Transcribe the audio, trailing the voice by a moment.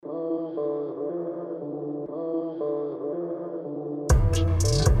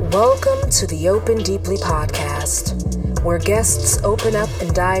Welcome to the Open Deeply podcast, where guests open up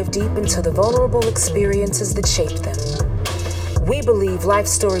and dive deep into the vulnerable experiences that shape them. We believe life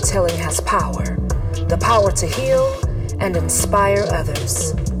storytelling has power, the power to heal and inspire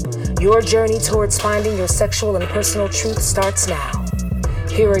others. Your journey towards finding your sexual and personal truth starts now.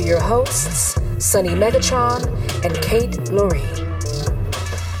 Here are your hosts, Sunny Megatron and Kate Laurie.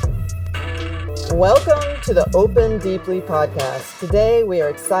 Welcome to the Open Deeply podcast. Today we are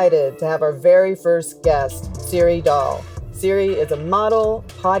excited to have our very first guest, Siri Dahl. Siri is a model,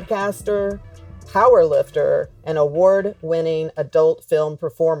 podcaster, powerlifter, and award-winning adult film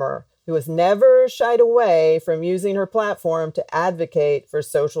performer who has never shied away from using her platform to advocate for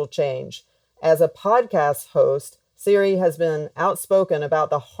social change. As a podcast host, Siri has been outspoken about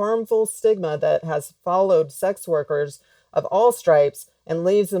the harmful stigma that has followed sex workers of all stripes and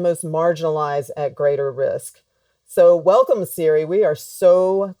leaves the most marginalized at greater risk. So welcome, Siri. We are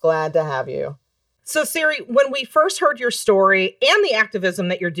so glad to have you. So, Siri, when we first heard your story and the activism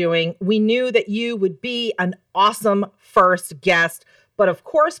that you're doing, we knew that you would be an awesome first guest. But of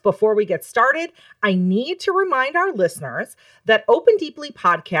course, before we get started, I need to remind our listeners that Open Deeply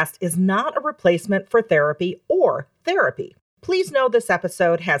podcast is not a replacement for therapy or therapy. Please know this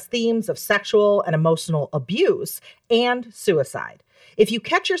episode has themes of sexual and emotional abuse and suicide. If you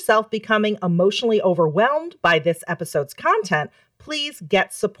catch yourself becoming emotionally overwhelmed by this episode's content, please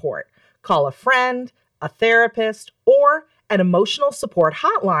get support. Call a friend, a therapist, or an emotional support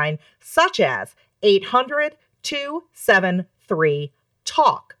hotline such as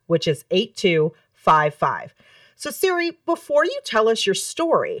 800-273-TALK, which is 8255. So Siri, before you tell us your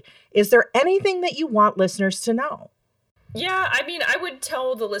story, is there anything that you want listeners to know? Yeah, I mean, I would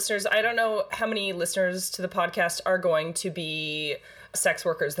tell the listeners, I don't know how many listeners to the podcast are going to be sex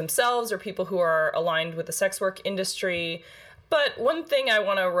workers themselves or people who are aligned with the sex work industry. But one thing I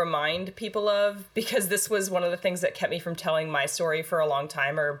want to remind people of, because this was one of the things that kept me from telling my story for a long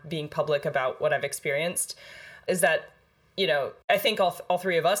time or being public about what I've experienced, is that, you know, I think all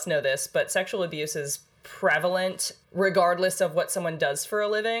three of us know this, but sexual abuse is prevalent regardless of what someone does for a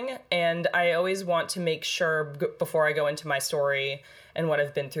living. And I always want to make sure before I go into my story and what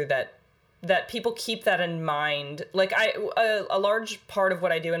I've been through that people keep that in mind. Like a large part of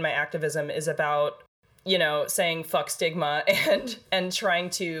what I do in my activism is about, you know, saying fuck stigma and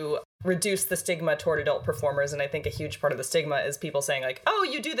trying to reduce the stigma toward adult performers. And I think a huge part of the stigma is people saying like, oh,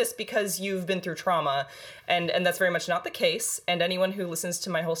 you do this because you've been through trauma. And that's very much not the case. And anyone who listens to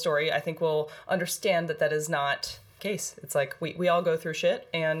my whole story, I think will understand that that is not the case. It's like, we all go through shit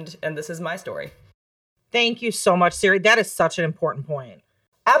and this is my story. Thank you so much, Siri. That is such an important point.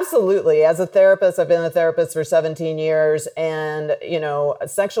 Absolutely. As a therapist, I've been a therapist for 17 years. And, you know,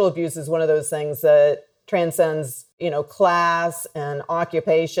 sexual abuse is one of those things that transcends, you know, class and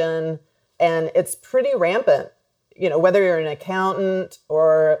occupation. And it's pretty rampant, you know, whether you're an accountant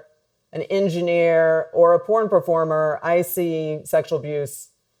or an engineer or a porn performer, I see sexual abuse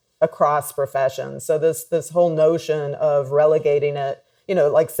across professions. So this whole notion of relegating it, you know,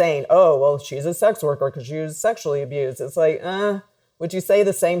 like saying, oh, well, she's a sex worker because she was sexually abused. It's like, would you say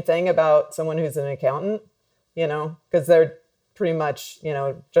the same thing about someone who's an accountant? You know, because they're pretty much, you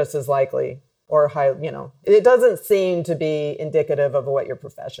know, just as likely or high, you know, it doesn't seem to be indicative of what your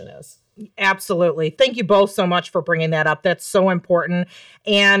profession is. Absolutely. Thank you both so much for bringing that up. That's so important.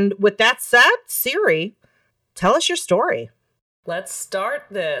 And with that said, Siri, tell us your story. Let's start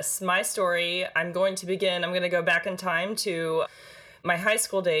this. My story, I'm going to go back in time to my high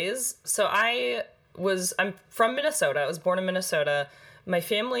school days. So I'm from Minnesota. I was born in Minnesota. My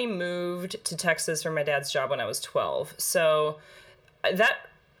family moved to Texas for my dad's job when I was 12. So that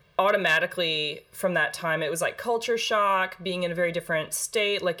automatically from that time, it was like culture shock, being in a very different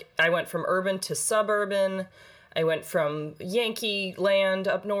state. Like I went from urban to suburban. I went from Yankee land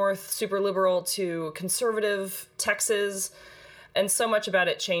up north, super liberal, to conservative Texas. And so much about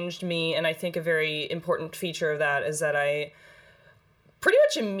it changed me. And I think a very important feature of that is that I pretty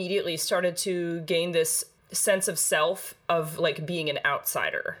much immediately started to gain this sense of self, of like being an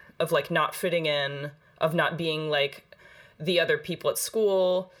outsider, of like not fitting in, of not being like the other people at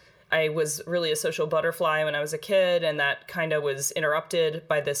school. I was really a social butterfly when I was a kid, and that kind of was interrupted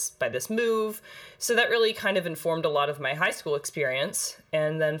by this move. So that really kind of informed a lot of my high school experience.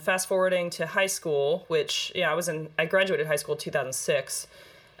 And then fast forwarding to high school, which, yeah, I graduated high school in 2006.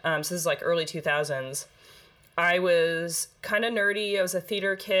 So this is like early 2000s. I was kind of nerdy. I was a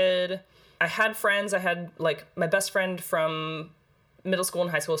theater kid. I had friends. I had like my best friend from middle school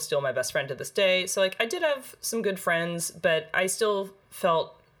and high school is still my best friend to this day. So like I did have some good friends, but I still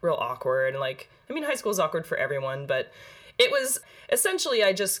felt real awkward. And like, I mean, high school is awkward for everyone, but it was essentially,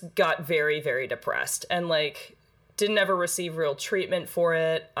 I just got very, very depressed and like didn't ever receive real treatment for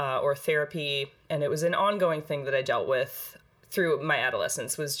it or therapy. And it was an ongoing thing that I dealt with through my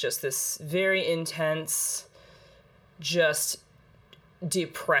adolescence, was just this very intense, just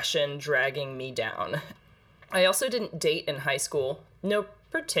depression dragging me down. I also didn't date in high school. No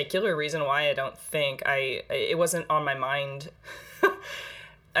particular reason why, I don't think. It wasn't on my mind.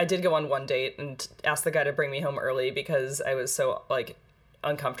 I did go on one date and ask the guy to bring me home early because I was so like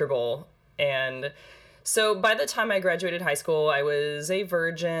uncomfortable. And so by the time I graduated high school, I was a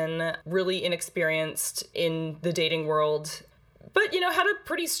virgin, really inexperienced in the dating world, but, you know, had a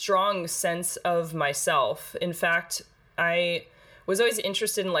pretty strong sense of myself. In fact, I was always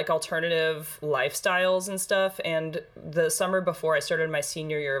interested in like alternative lifestyles and stuff. And the summer before I started my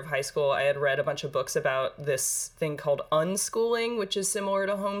senior year of high school, I had read a bunch of books about this thing called unschooling, which is similar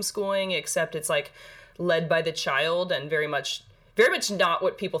to homeschooling, except it's like led by the child and very much not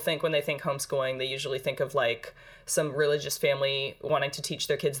what people think when they think homeschooling. They usually think of like some religious family wanting to teach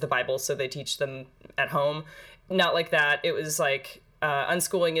their kids the Bible, so they teach them at home. Not like that. It was like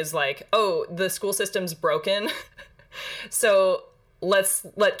unschooling is like, oh, the school system's broken. So let's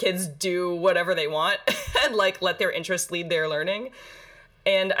let kids do whatever they want and like let their interests lead their learning.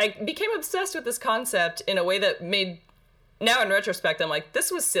 And I became obsessed with this concept in a way that made, now in retrospect, I'm like,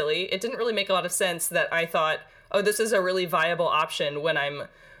 this was silly. It didn't really make a lot of sense that I thought, oh, this is a really viable option when I'm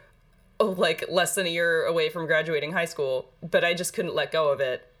like less than a year away from graduating high school. But I just couldn't let go of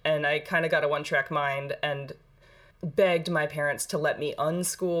it. And I kind of got a one-track mind and begged my parents to let me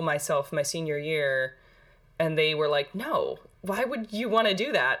unschool myself my senior year. And they were like, no, why would you want to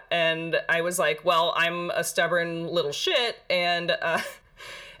do that? And I was like, well, I'm a stubborn little shit. And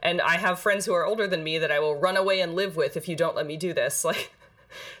I have friends who are older than me that I will run away and live with if you don't let me do this. Like,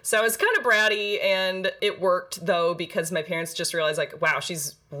 so I was kind of bratty, and it worked though, because my parents just realized like, wow,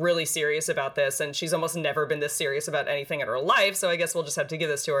 she's really serious about this. And she's almost never been this serious about anything in her life. So I guess we'll just have to give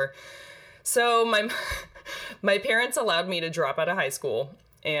this to her. So my parents allowed me to drop out of high school.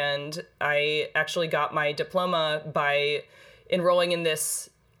 And I actually got my diploma by enrolling in this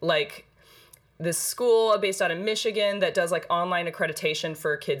school based out of Michigan that does like online accreditation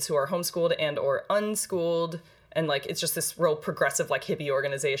for kids who are homeschooled and or unschooled. And like, it's just this real progressive, like hippie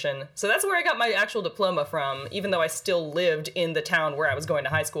organization. So that's where I got my actual diploma from, even though I still lived in the town where I was going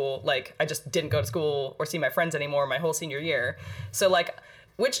to high school. Like, I just didn't go to school or see my friends anymore my whole senior year. So like,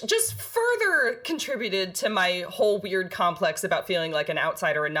 which just further contributed to my whole weird complex about feeling like an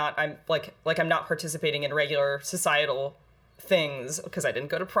outsider and I'm not participating in regular societal things, because I didn't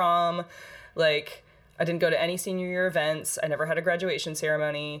go to prom, like I didn't go to any senior year events, I never had a graduation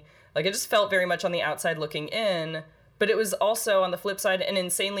ceremony. Like, it just felt very much on the outside looking in. But it was also, on the flip side, an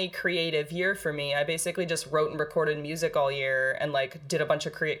insanely creative year for me. I basically just wrote and recorded music all year and like did a bunch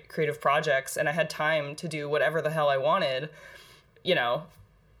of creative projects, and I had time to do whatever the hell I wanted, you know.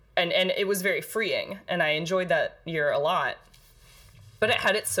 And it was very freeing, and I enjoyed that year a lot. But it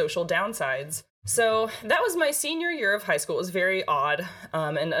had its social downsides. So that was my senior year of high school. It was very odd,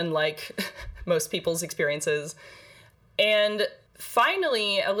 and unlike most people's experiences. And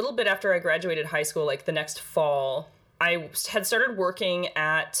finally, a little bit after I graduated high school, like the next fall, I had started working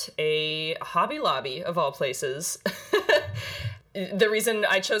at a Hobby Lobby, of all places. The reason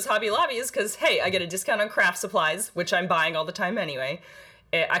I chose Hobby Lobby is because, hey, I get a discount on craft supplies, which I'm buying all the time anyway.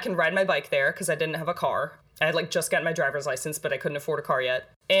 I can ride my bike there because I didn't have a car. I had like just gotten my driver's license, but I couldn't afford a car yet.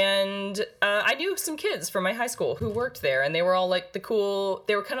 And I knew some kids from my high school who worked there, and they were all like they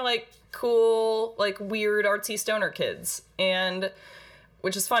were kind of like cool, like weird artsy stoner kids. And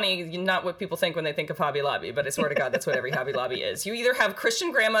which is funny, not what people think when they think of Hobby Lobby, but I swear to God, that's what every Hobby Lobby is. You either have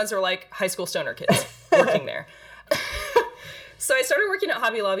Christian grandmas or like high school stoner kids working there. So I started working at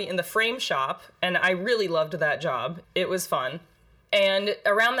Hobby Lobby in the frame shop, and I really loved that job. It was fun. And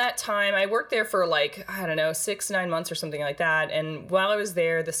around that time, I worked there for like, I don't know, 6-9 months or something like that. And while I was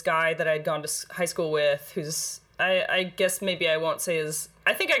there, this guy that I'd gone to high school with, who's, I guess maybe I won't say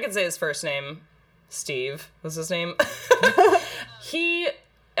I think I could say his first name. Steve was his name. He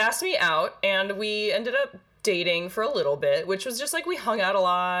asked me out, and we ended up dating for a little bit, which was just like, we hung out a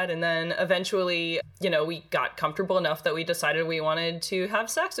lot. And then eventually, you know, we got comfortable enough that we decided we wanted to have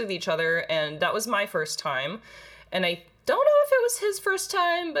sex with each other. And that was my first time. And I don't know if it was his first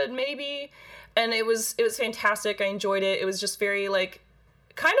time, but maybe. And it was fantastic. I enjoyed it. It was just very like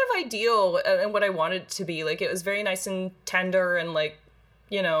kind of ideal and what I wanted it to be. Like, it was very nice and tender, and like,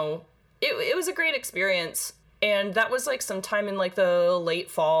 you know, it was a great experience. And that was like sometime in like the late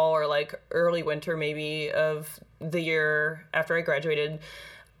fall or like early winter maybe of the year after I graduated.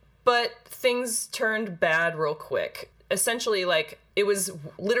 But things turned bad real quick. essentially, like, it was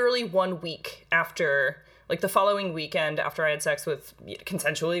literally 1 week after, like, the following weekend after I had sex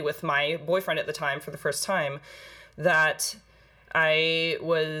consensually with my boyfriend at the time for the first time, that I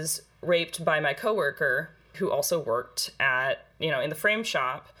was raped by my coworker, who also worked at, in the frame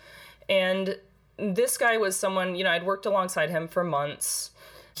shop. And this guy was someone, I'd worked alongside him for months.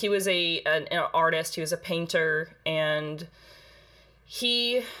 He was an artist, he was a painter, and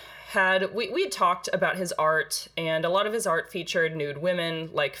we had talked about his art, and a lot of his art featured nude women,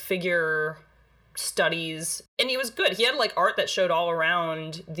 like figure studies, and he was good. He had like art that showed all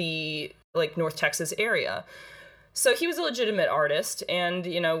around the like North Texas area. So he was a legitimate artist, and,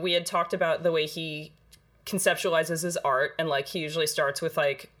 we had talked about the way he conceptualizes his art, and like he usually starts with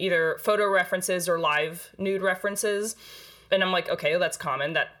like either photo references or live nude references. And I'm like, okay, well, that's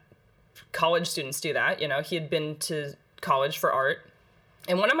common, that college students do that. He had been to college for art.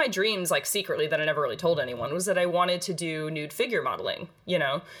 And one of my dreams, like secretly, that I never really told anyone, was that I wanted to do nude figure modeling,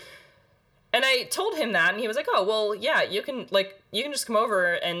 And I told him that, and he was like, oh, well, yeah, you can just come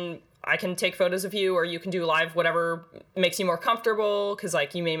over and I can take photos of you, or you can do live, whatever makes you more comfortable, because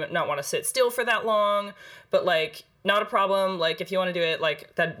like you may not want to sit still for that long, but like not a problem. Like if you want to do it,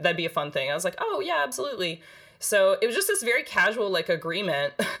 like that'd be a fun thing. I was like, oh yeah, absolutely. So it was just this very casual like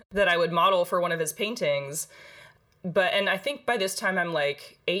agreement that I would model for one of his paintings. And I think by this time I'm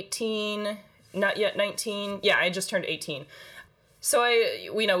like 18, not yet 19. Yeah, I just turned 18. So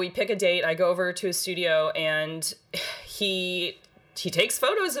we pick a date. I go over to his studio, and he takes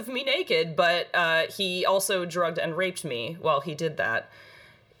photos of me naked, but he also drugged and raped me while he did that.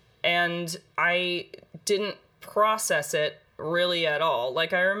 And I didn't process it really at all.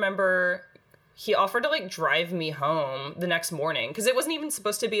 Like, I remember he offered to like drive me home the next morning, because it wasn't even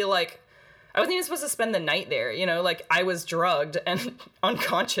supposed to be like, I wasn't even supposed to spend the night there, like I was drugged and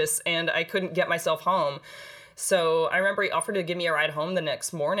unconscious and I couldn't get myself home. So I remember he offered to give me a ride home the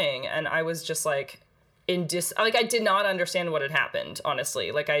next morning, and I was just like, I did not understand what had happened,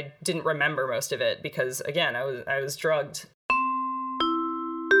 honestly. Like, I didn't remember most of it because, again, I was drugged.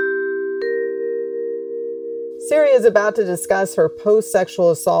 Siri is about to discuss her post-sexual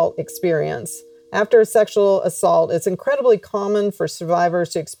assault experience. After a sexual assault, it's incredibly common for survivors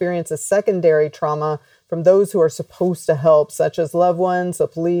to experience a secondary trauma from those who are supposed to help, such as loved ones, the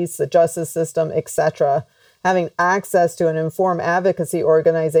police, the justice system, etc. Having access to an informed advocacy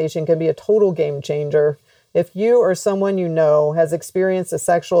organization can be a total game changer. If you or someone you know has experienced a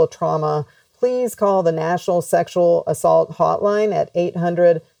sexual trauma, please call the National Sexual Assault Hotline at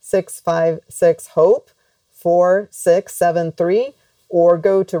 800-656-HOPE, 4673, or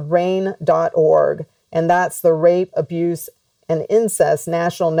go to RAINN.org, and that's the Rape, Abuse, and Incest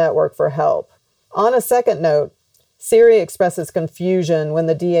National Network for help. On a second note, Siri expresses confusion when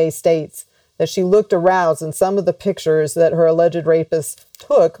the DA states that she looked aroused in some of the pictures that her alleged rapist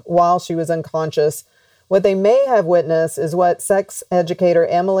took while she was unconscious. What they may have witnessed is what sex educator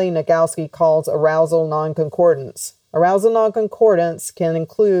Emily Nagoski calls arousal nonconcordance. Arousal nonconcordance can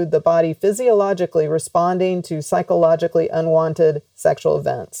include the body physiologically responding to psychologically unwanted sexual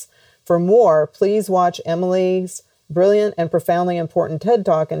events. For more, please watch Emily's brilliant and profoundly important TED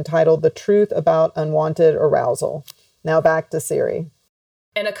Talk entitled The Truth About Unwanted Arousal. Now back to Siri.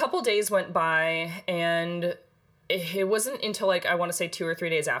 And a couple days went by, and it wasn't until like, I want to say 2 or 3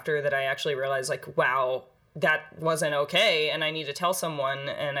 days after that I actually realized like, wow, that wasn't okay. And I need to tell someone.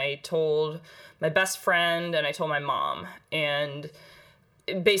 And I told my best friend and I told my mom, and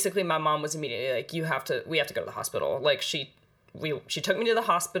basically my mom was immediately like, we have to go to the hospital. Like she took me to the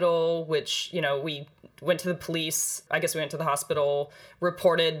hospital, which, we went to the police. I guess we went to the hospital,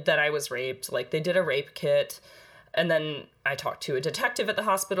 reported that I was raped. Like they did a rape kit. And then I talked to a detective at the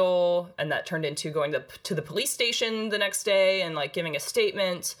hospital, and that turned into going to the police station the next day and like giving a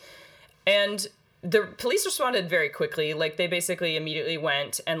statement. And the police responded very quickly. Like they basically immediately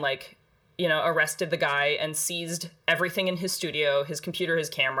went and like, arrested the guy and seized everything in his studio, his computer, his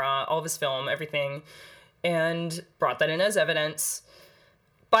camera, all of his film, everything, and brought that in as evidence.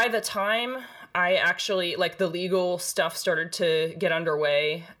 By the time I actually, like the legal stuff started to get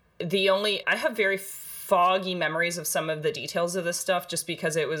underway, I have very foggy memories of some of the details of this stuff just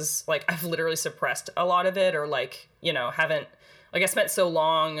because it was like I've literally suppressed a lot of it, or like, haven't, like I spent so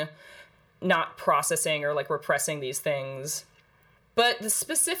long not processing or like repressing these things. But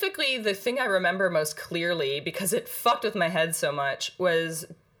specifically the thing I remember most clearly, because it fucked with my head so much, was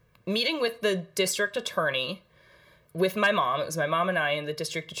meeting with the district attorney with my mom. It was my mom and I and the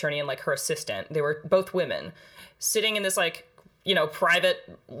district attorney and like her assistant. They were both women sitting in this like,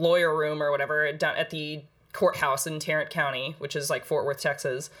 private lawyer room or whatever down at the courthouse in Tarrant County, which is like Fort Worth,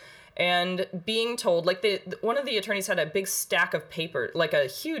 Texas. and being told, like, one of the attorneys had a big stack of paper, like a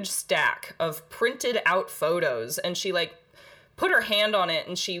huge stack of printed out photos, and she like put her hand on it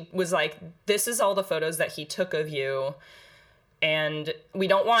and she was like, this is all the photos that he took of you, and we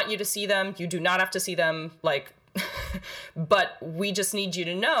don't want you to see them. You do not have to see them, like, but we just need you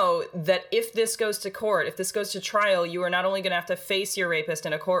to know that if this goes to court, if this goes to trial, you are not only going to have to face your rapist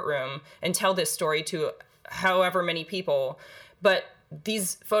in a courtroom and tell this story to however many people, but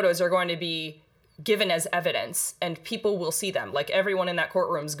these photos are going to be given as evidence and people will see them. Like, everyone in that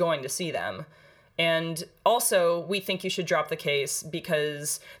courtroom is going to see them. And also, we think you should drop the case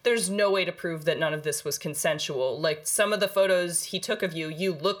because there's no way to prove that none of this was consensual. Like, some of the photos he took of you,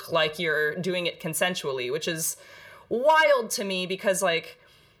 you look like you're doing it consensually, which is wild to me because, like,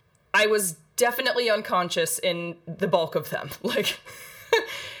 I was definitely unconscious in the bulk of them. Like,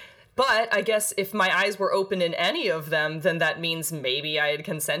 but I guess if my eyes were open in any of them, then that means maybe I had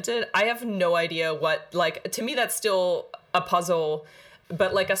consented. I have no idea what, like, to me, that's still a puzzle.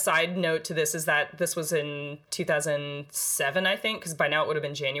 But, like, a side note to this is that this was in 2007, I think, because by now it would have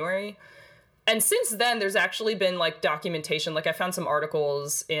been January. And since then, there's actually been, like, documentation. Like, I found some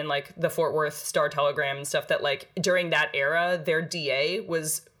articles in, like, the Fort Worth Star-Telegram and stuff that, like, during that era, their DA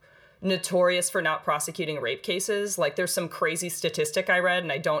was notorious for not prosecuting rape cases. Like, there's some crazy statistic I read,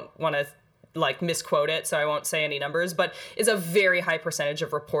 and I don't want to, like, misquote it, so I won't say any numbers, but it's a very high percentage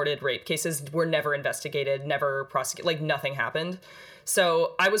of reported rape cases were never investigated, never prosecuted, like, nothing happened.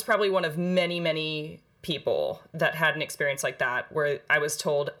 So I was probably one of many, many people that had an experience like that, where I was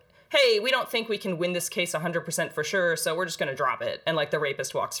told, hey, we don't think we can win this case 100% for sure, so we're just going to drop it. And, like, the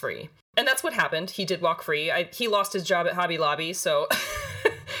rapist walks free. And that's what happened. He did walk free. He lost his job at Hobby Lobby, so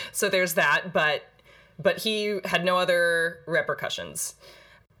so there's that. But he had no other repercussions.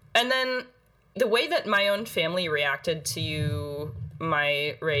 And then the way that my own family reacted to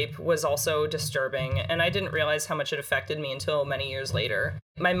my rape was also disturbing, and I didn't realize how much it affected me until many years later.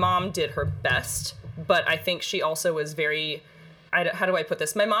 My mom did her best, but I think she also was very, how do I put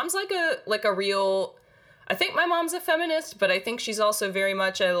this? My mom's like a real, I think my mom's a feminist, but I think she's also very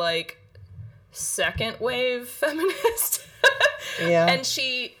much a, like, second wave feminist. Yeah. And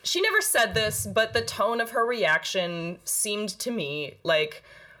she never said this, but the tone of her reaction seemed to me like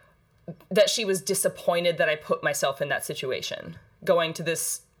that she was disappointed that I put myself in that situation, going to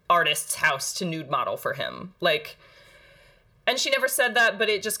this artist's house to nude model for him. Like, and she never said that, but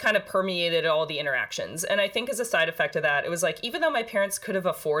it just kind of permeated all the interactions. And I think as a side effect of that, it was like, even though my parents could have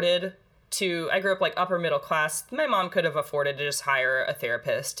afforded to, I grew up like upper middle class, my mom could have afforded to just hire a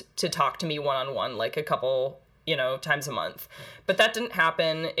therapist to talk to me one-on-one, like a couple, times a month. But that didn't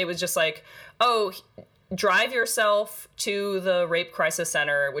happen. It was just like, oh, drive yourself to the Rape Crisis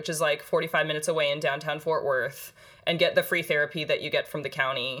Center, which is like 45 minutes away in downtown Fort Worth, and get the free therapy that you get from the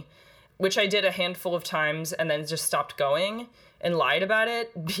county, which I did a handful of times and then just stopped going and lied about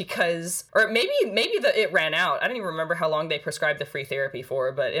it because, or maybe it ran out. I don't even remember how long they prescribed the free therapy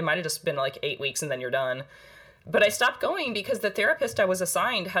for, but it might have just been like 8 weeks and then you're done. But I stopped going because the therapist I was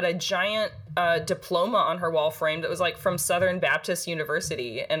assigned had a giant diploma on her wall frame that was like from Southern Baptist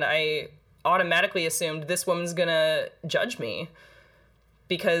University. And I automatically assumed this woman's gonna judge me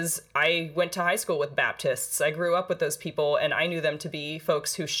because I went to high school with Baptists. I grew up with those people and I knew them to be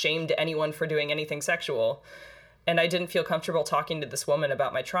folks who shamed anyone for doing anything sexual. And I didn't feel comfortable talking to this woman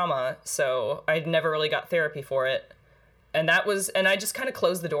about my trauma, so I never really got therapy for it. And I just kind of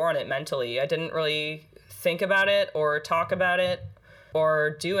closed the door on it mentally. I didn't really think about it or talk about it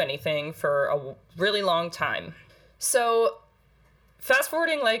or do anything for a really long time. So fast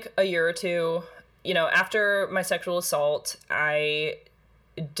forwarding like a year or two, after my sexual assault, I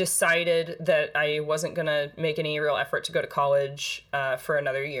decided that I wasn't going to make any real effort to go to college for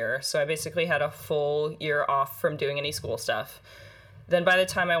another year. So I basically had a full year off from doing any school stuff. Then by the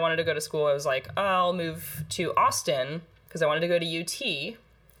time I wanted to go to school, I was like, I'll move to Austin because I wanted to go to UT.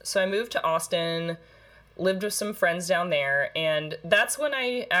 So I moved to Austin, lived with some friends down there, and that's when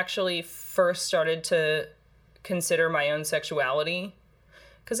I actually first started to consider my own sexuality.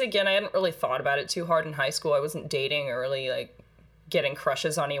 Because again, I hadn't really thought about it too hard in high school. I wasn't dating or really like getting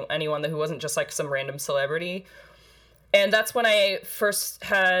crushes on anyone who wasn't just like some random celebrity. And that's when I first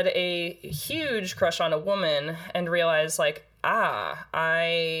had a huge crush on a woman and realized like,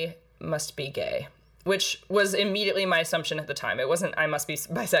 I must be gay, which was immediately my assumption at the time. It wasn't, I must be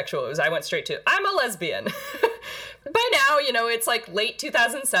bisexual. It was, I went straight to, I'm a lesbian. By now, it's like late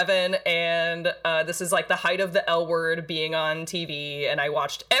 2007 and this is like the height of the L Word being on TV, and I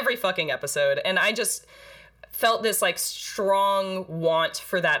watched every fucking episode, and I just felt this like strong want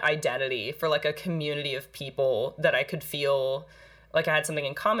for that identity, for like a community of people that I could feel like I had something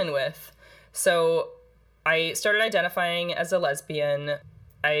in common with. So I started identifying as a lesbian.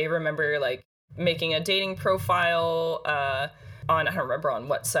 I remember like making a dating profile on, I don't remember on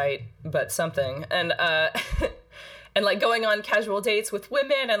what site, but something. And and like going on casual dates with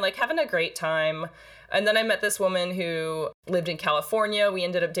women and like having a great time. And then I met this woman who lived in California. We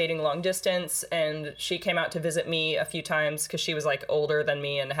ended up dating long distance, and she came out to visit me a few times because she was like older than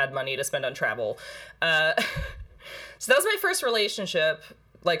me and had money to spend on travel. So that was my first relationship,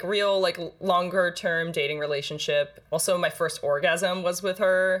 like real, like longer term dating relationship. Also, my first orgasm was with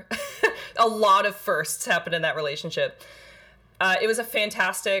her. A lot of firsts happened in that relationship. It was a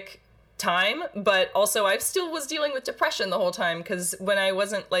fantastic time, but also I still was dealing with depression the whole time, because when I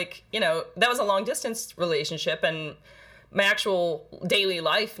wasn't like, you know, that was a long distance relationship, and my actual daily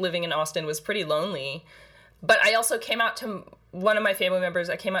life living in Austin was pretty lonely. But I also came out to one of my family members.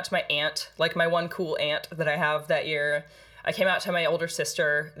 I came out to my aunt, like my one cool aunt that I have that year. I came out to my older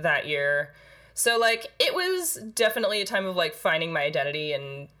sister that year. So like it was definitely a time of like finding my identity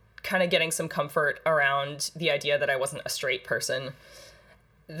and kind of getting some comfort around the idea that I wasn't a straight person.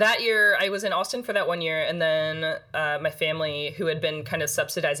 That year, I was in Austin for that 1 year, and then my family, who had been kind of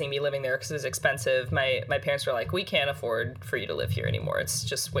subsidizing me living there because it was expensive, my parents were like, we can't afford for you to live here anymore. It's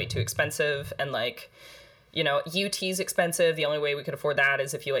just way too expensive, and like, you know, UT's expensive. The only way we could afford that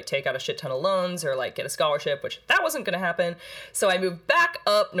is if you like take out a shit ton of loans or like get a scholarship, which that wasn't going to happen. So I moved back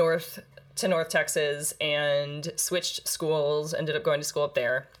up north to North Texas and switched schools, ended up going to school up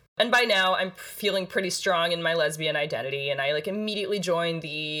there. And by now, I'm feeling pretty strong in my lesbian identity, and I like immediately joined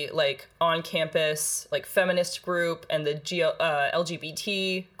the like on-campus like feminist group and the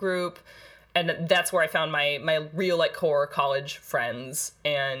LGBT group, and that's where I found my real like core college friends,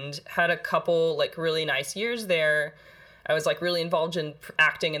 and had a couple like really nice years there. I was like really involved in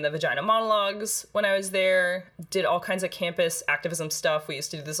acting in the Vagina Monologues when I was there. Did all kinds of campus activism stuff. We used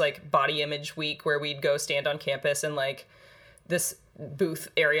to do this like body image week where we'd go stand on campus and like this booth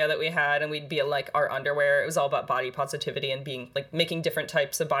area that we had, and we'd be in like our underwear. It was all about body positivity and being like making different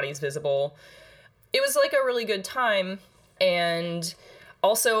types of bodies visible. It was like a really good time. And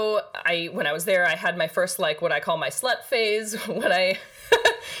also when I was there, I had my first like what I call my slut phase when I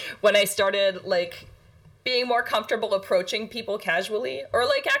when I started like being more comfortable approaching people casually, or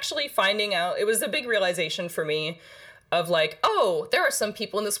like actually finding out. It was a big realization for me of like, oh, there are some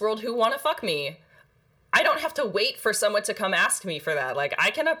people in this world who want to fuck me. I don't have to wait for someone to come ask me for that. Like,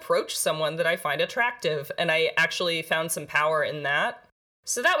 I can approach someone that I find attractive, and I actually found some power in that.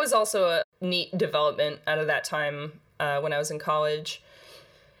 So that was also a neat development out of that time when I was in college.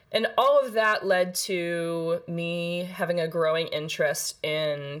 And all of that led to me having a growing interest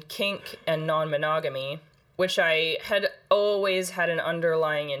in kink and non-monogamy, which I had always had an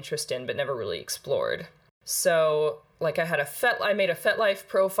underlying interest in, but never really explored. So, like, I made a FetLife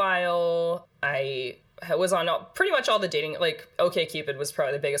profile. I was on pretty much all the dating, like OkCupid was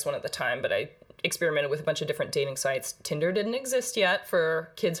probably the biggest one at the time, but I experimented with a bunch of different dating sites. Tinder didn't exist yet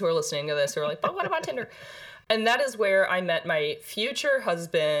for kids who are listening to this who are like, but what about Tinder? And that is where I met my future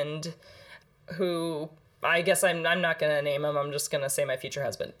husband, who I guess I'm not going to name him. I'm just going to say my future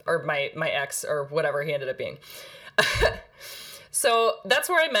husband, or my ex, or whatever he ended up being. So that's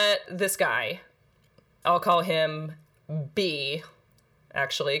where I met this guy. I'll call him B,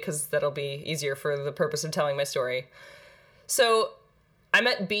 actually, because that'll be easier for the purpose of telling my story. So I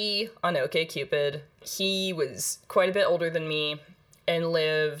met B on OkCupid. He was quite a bit older than me and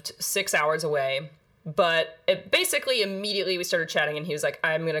lived 6 hours away. But basically immediately we started chatting, and he was like,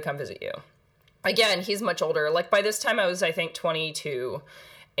 I'm going to come visit you. Again, he's much older. Like by this time I was, I think, 22.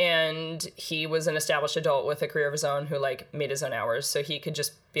 And he was an established adult with a career of his own who like made his own hours. So he could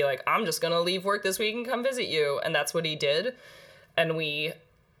just be like, I'm just going to leave work this week and come visit you. And that's what he did. And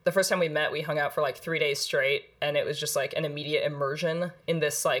the first time we met, we hung out for like 3 days straight, and it was just like an immediate immersion in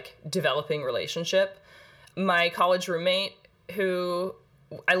this like developing relationship. My college roommate, who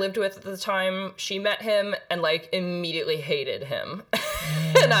I lived with at the time, she met him and like immediately hated him.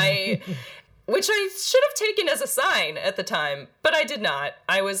 Which I should have taken as a sign at the time, but I did not.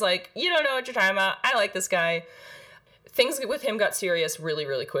 I was like, you don't know what you're talking about. I like this guy. Things with him got serious really,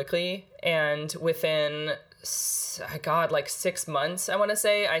 really quickly. And within like 6 months, I want to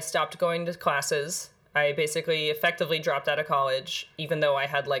say, I stopped going to classes. I basically effectively dropped out of college, even though I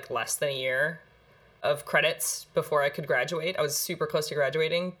had like less than a year of credits before I could graduate. I was super close to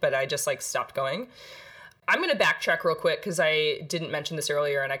graduating, but I just like stopped going. I'm going to backtrack real quick because I didn't mention this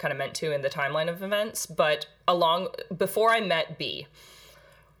earlier, and I kind of meant to in the timeline of events, but before I met B,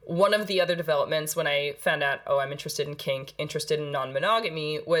 one of the other developments when I found out, oh, I'm interested in kink, interested in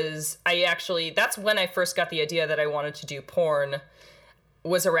non-monogamy, was that's when I first got the idea that I wanted to do porn,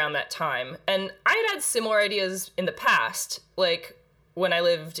 was around that time. And I had similar ideas in the past. Like, when I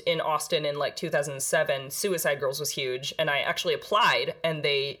lived in Austin in, like, 2007, Suicide Girls was huge, and I actually applied, and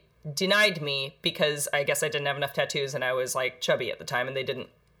they denied me because I guess I didn't have enough tattoos, and I was, like, chubby at the time, and they didn't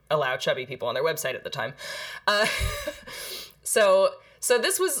allow chubby people on their website at the time. So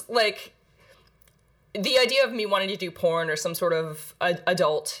this was, like, the idea of me wanting to do porn or some sort of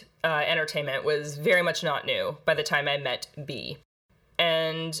adult entertainment was very much not new by the time I met B.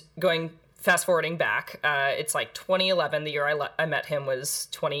 And fast forwarding back, it's like 2011, the year I met him was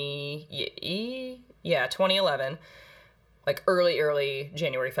 2011, like early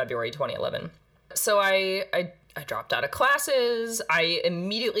January, February 2011. So I dropped out of classes. I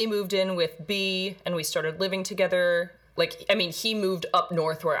immediately moved in with B, and we started living together. Like, I mean, he moved up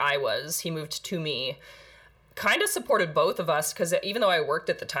north where I was. He moved to me. Kind of supported both of us, because even though I worked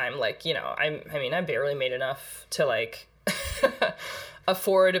at the time, like, you know, I barely made enough to, like,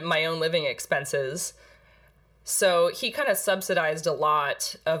 afford my own living expenses. So he kind of subsidized a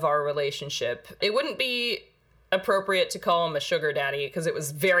lot of our relationship. It wouldn't be appropriate to call him a sugar daddy, because it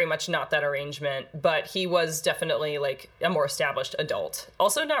was very much not that arrangement, but he was definitely, like, a more established adult.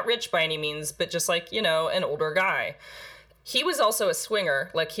 Also not rich by any means, but just, like, you know, an older guy. He was also a swinger.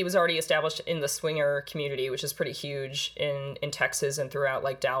 Like, he was already established in the swinger community, which is pretty huge in Texas and throughout,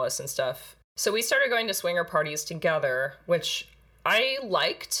 like, Dallas and stuff. So we started going to swinger parties together, which I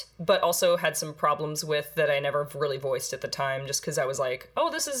liked, but also had some problems with that I never really voiced at the time, just because I was like,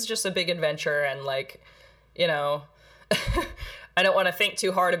 oh, this is just a big adventure, and, like, you know, I don't want to think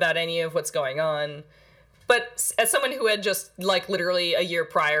too hard about any of what's going on. But as someone who had just, like, literally a year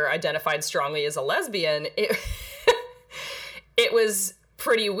prior identified strongly as a lesbian, it was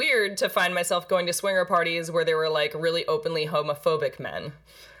pretty weird to find myself going to swinger parties where there were, like, really openly homophobic men.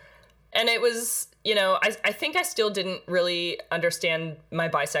 And it was, you know, I think I still didn't really understand my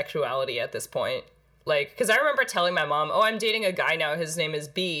bisexuality at this point. Like, because I remember telling my mom, oh, I'm dating a guy now, his name is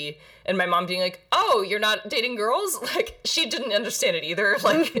B, and my mom being like, oh, you're not dating girls? Like, she didn't understand it either.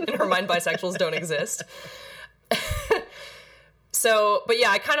 Like, in her mind, bisexuals don't exist. So, but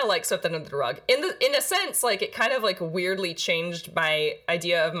yeah, I kind of, like, swept that under the rug. In a sense, like, it kind of, like, weirdly changed my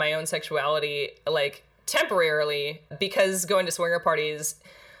idea of my own sexuality, like, temporarily, because going to swinger parties,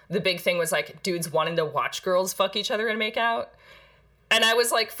 the big thing was, like, dudes wanting to watch girls fuck each other and make out. And I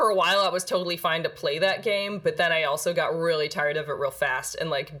was like, for a while, I was totally fine to play that game, but then I also got really tired of it real fast. And,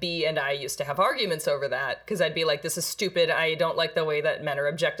 like, B and I used to have arguments over that, because I'd be like, this is stupid. I don't like the way that men are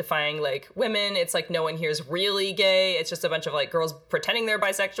objectifying, like, women. It's like no one here is really gay. It's just a bunch of, like, girls pretending they're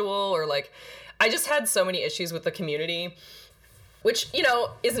bisexual, or, like, I just had so many issues with the community, which, you know,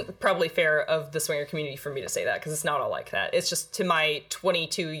 isn't probably fair of the swinger community for me to say that, because it's not all like that. It's just, to my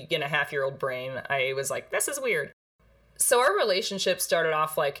 22-and-a-half-year-old brain, I was like, this is weird. So our relationship started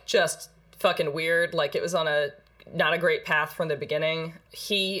off, like, just fucking weird. Like, it was on not a great path from the beginning.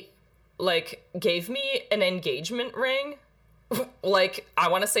 He, like, gave me an engagement ring, like, I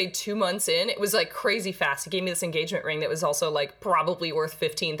want to say 2 months in. It was, like, crazy fast. He gave me this engagement ring that was also, like, probably worth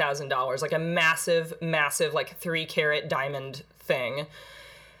 $15,000, like a massive, like, 3-carat diamond thing.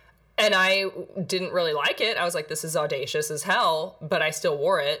 And I didn't really like it. I was like, this is audacious as hell, but I still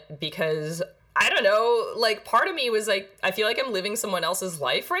wore it because, I don't know, like, part of me was like, I feel like I'm living someone else's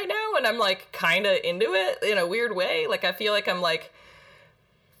life right now, and I'm, like, kind of into it in a weird way. Like, I feel like I'm, like,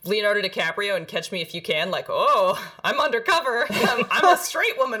 Leonardo DiCaprio in Catch Me If You Can, like, oh, I'm undercover. I'm a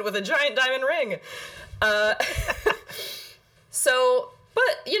straight woman with a giant diamond ring. So,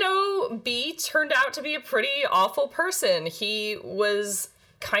 but, you know, B turned out to be a pretty awful person. He was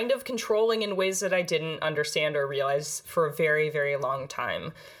kind of controlling in ways that I didn't understand or realize for a very, very long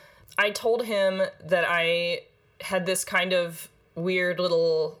time. I told him that I had this kind of weird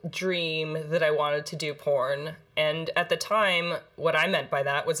little dream that I wanted to do porn. And at the time, what I meant by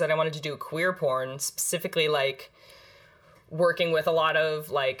that was that I wanted to do queer porn, specifically, like, working with a lot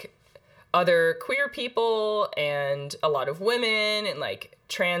of, like, other queer people and a lot of women and, like,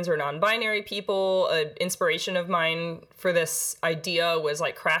 trans or non-binary people. An inspiration of mine for this idea was,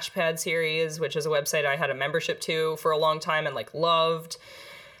 like, Crash Pad Series, which is a website I had a membership to for a long time and, like, loved.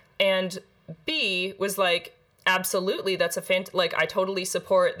 And B was like, absolutely, that's like, I totally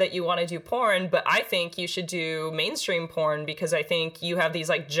support that you want to do porn, but I think you should do mainstream porn because I think you have these,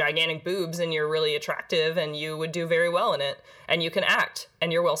 like, gigantic boobs and you're really attractive and you would do very well in it and you can act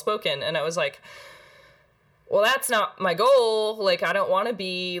and you're well spoken. And I was like, well, that's not my goal. Like, I don't want to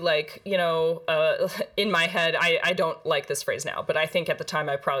be like, you know, in my head, I don't like this phrase now, but I think at the time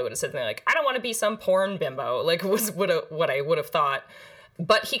I probably would have said something like, I don't want to be some porn bimbo, like was what I would have thought.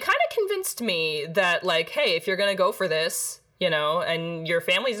 But he kind of convinced me that, like, hey, if you're going to go for this, you know, and your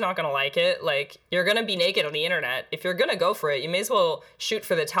family's not going to like it, like, you're going to be naked on the internet. If you're going to go for it, you may as well shoot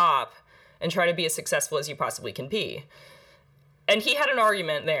for the top and try to be as successful as you possibly can be. And he had an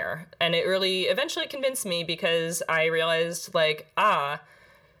argument there, and it really eventually convinced me, because I realized, like,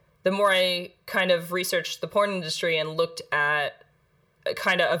 the more I kind of researched the porn industry and looked at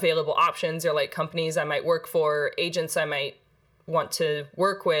kind of available options, or like companies I might work for, agents I might want to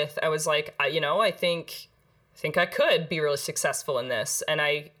work with, I was like, you know, I think I could be really successful in this. And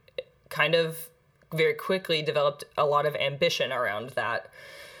I kind of very quickly developed a lot of ambition around that.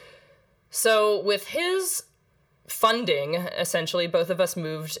 So with his funding, essentially, both of us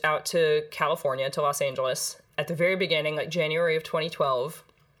moved out to California, to Los Angeles, at the very beginning, like January of 2012.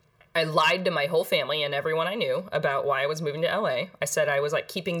 I lied to my whole family and everyone I knew about why I was moving to LA. I said I was like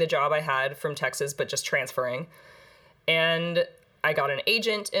keeping the job I had from Texas, but just transferring. And I got an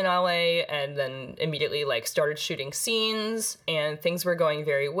agent in LA, and then immediately like started shooting scenes, and things were going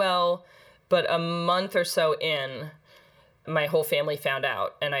very well. But a month or so in, my whole family found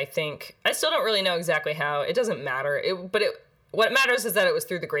out. And I think, I still don't really know exactly how. It doesn't matter. What matters is that it was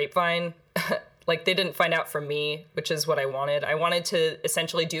through the grapevine. Like, they didn't find out from me, which is what I wanted. I wanted to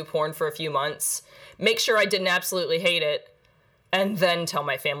essentially do porn for a few months, make sure I didn't absolutely hate it, and then tell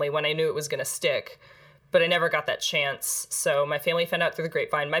my family when I knew it was going to stick. But I never got that chance. So my family found out through the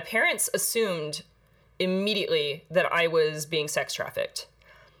grapevine. My parents assumed immediately that I was being sex trafficked.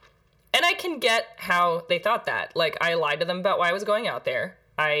 And I can get how they thought that. Like, I lied to them about why I was going out there.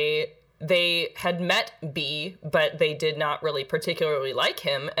 They had met B, but they did not really particularly like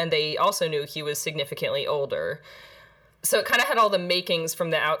him, and they also knew he was significantly older. So it kind of had all the makings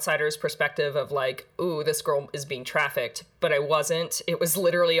from the outsider's perspective of like, ooh, this girl is being trafficked, but I wasn't. It was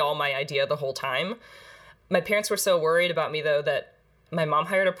literally all my idea the whole time. My parents were so worried about me, though, that my mom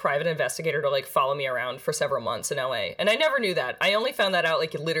hired a private investigator to like follow me around for several months in LA. And I never knew that. I only found that out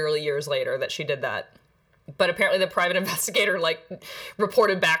like literally years later that she did that. But apparently the private investigator like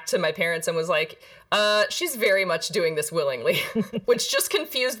reported back to my parents and was like, she's very much doing this willingly, which just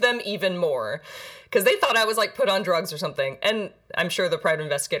confused them even more, because they thought I was like put on drugs or something. And I'm sure the private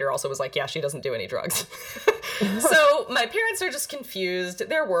investigator also was like, yeah, she doesn't do any drugs. So my parents are just confused.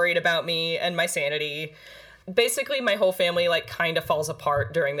 They're worried about me and my sanity. Basically, my whole family like kind of falls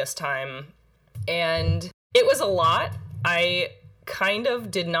apart during this time. And it was a lot. I kind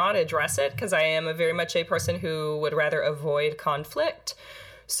of did not address it because I am very much a person who would rather avoid conflict.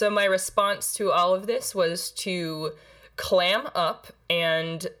 So my response to all of this was to clam up,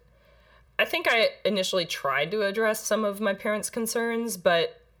 and I think I initially tried to address some of my parents' concerns,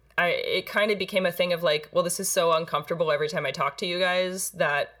 but it kind of became a thing of like, well, this is so uncomfortable every time I talk to you guys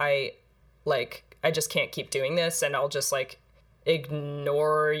that I just can't keep doing this, and I'll just like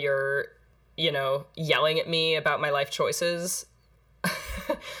ignore your, yelling at me about my life choices.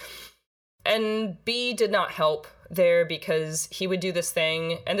 And B did not help there, because he would do this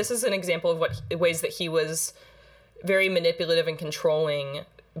thing, and this is an example of ways that he was very manipulative and controlling,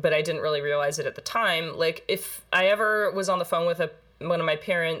 but I didn't really realize it at the time. Like, if I ever was on the phone with one of my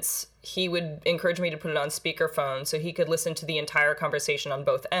parents, he would encourage me to put it on speakerphone so he could listen to the entire conversation on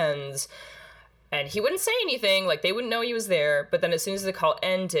both ends. And he wouldn't say anything, like they wouldn't know he was there. But then as soon as the call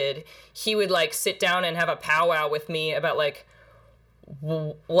ended, he would like sit down and have a powwow with me about like,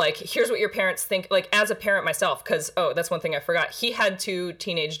 here's what your parents think, like as a parent myself, because, that's one thing I forgot. He had 2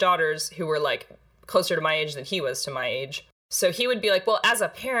 teenage daughters who were like closer to my age than he was to my age. So he would be like, well, as a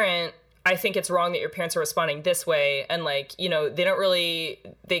parent, I think it's wrong that your parents are responding this way. And like, they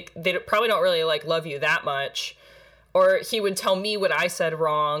probably don't really like love you that much. Or he would tell me what I said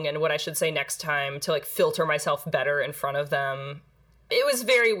wrong and what I should say next time to like filter myself better in front of them. It was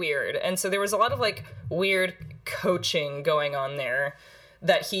very weird. And so there was a lot of like weird coaching going on there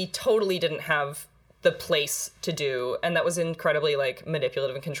that he totally didn't have the place to do. And that was incredibly like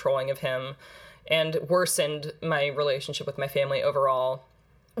manipulative and controlling of him, and worsened my relationship with my family overall.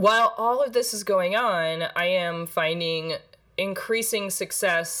 While all of this is going on, I am finding increasing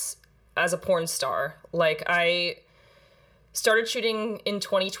success as a porn star. Like, I started shooting in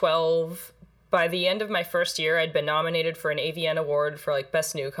 2012. By the end of my first year, I'd been nominated for an AVN award for like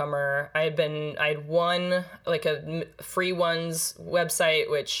Best Newcomer. I'd won like a Free Ones website,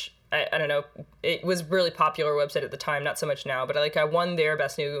 which I don't know, it was a really popular website at the time, not so much now, but I won their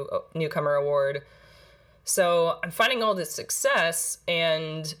Best Newcomer award. So I'm finding all this success,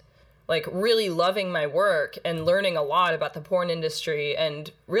 and like really loving my work and learning a lot about the porn industry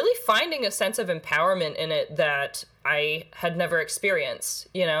and really finding a sense of empowerment in it that I had never experienced.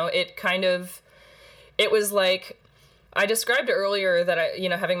 You know, it was like, I described earlier that I, you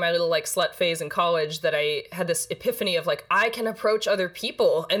know, having my little like slut phase in college, that I had this epiphany of like, I can approach other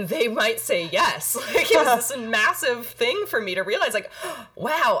people and they might say yes. Like it was this massive thing for me to realize like,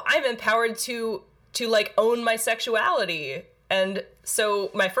 wow, I'm empowered to like own my sexuality. And so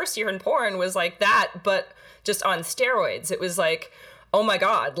my first year in porn was like that, but just on steroids. It was like, oh my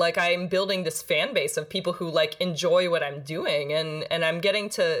God, like I'm building this fan base of people who like enjoy what I'm doing. And I'm getting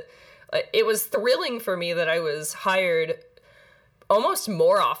to, it was thrilling for me that I was hired almost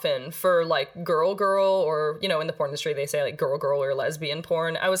more often for like girl, or, you know, in the porn industry, they say like girl or lesbian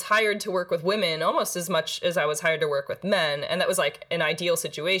porn. I was hired to work with women almost as much as I was hired to work with men. And that was like an ideal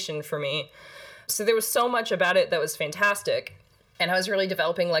situation for me. So there was so much about it that was fantastic. And I was really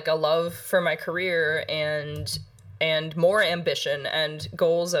developing like a love for my career and more ambition and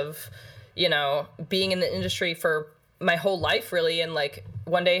goals of, you know, being in the industry for my whole life really, and like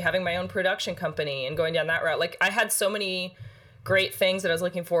one day having my own production company and going down that route. Like I had so many great things that I was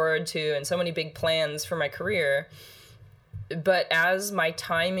looking forward to and so many big plans for my career. But as my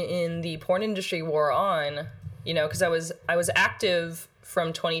time in the porn industry wore on, you know, because I was active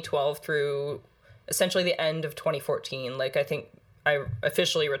from 2012 through essentially the end of 2014. Like I think I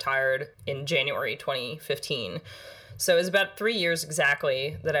officially retired in January 2015. So it was about 3 years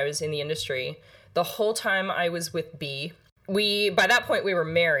exactly that I was in the industry. The whole time I was with B, by that point we were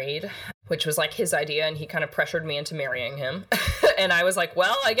married, which was like his idea, and he kind of pressured me into marrying him. And I was like,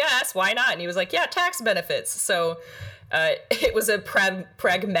 well, I guess, why not? And he was like, yeah, tax benefits. So it was a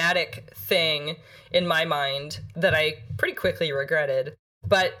pragmatic thing in my mind that I pretty quickly regretted.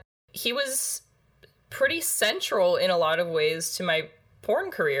 But he was pretty central in a lot of ways to my porn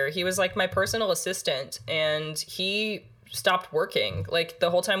career. He was like my personal assistant, and he stopped working. Like the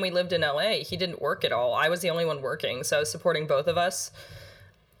whole time we lived in LA, he didn't work at all. I was the only one working, so I was supporting both of us.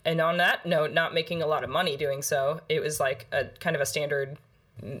 And on that note, not making a lot of money doing so. It was like a kind of a standard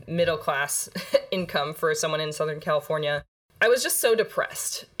middle class income for someone in Southern California. I was just so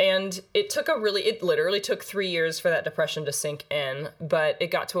depressed, and it literally took 3 years for that depression to sink in. But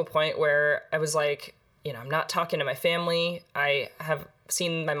it got to a point where I was like, you know, I'm not talking to my family. I have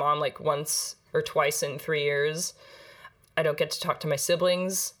seen my mom like once or twice in 3 years. I don't get to talk to my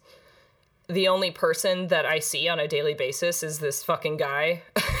siblings. The only person that I see on a daily basis is this fucking guy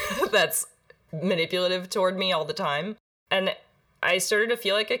that's manipulative toward me all the time. And I started to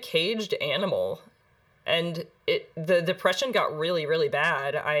feel like a caged animal. And the depression got really, really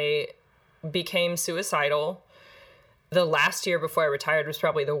bad. I became suicidal. The last year before I retired was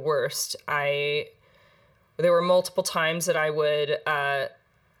probably the worst. There were multiple times that I would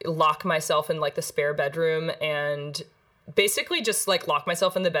lock myself in like the spare bedroom and basically just like lock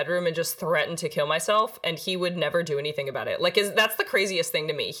myself in the bedroom and just threaten to kill myself, and he would never do anything about it. Like that's the craziest thing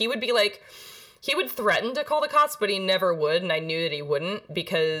to me. He would threaten to call the cops, but he never would, and I knew that he wouldn't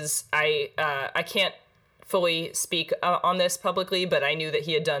because I can't fully speak on this publicly, but I knew that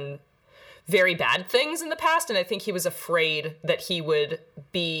he had done very bad things in the past, and I think he was afraid that he would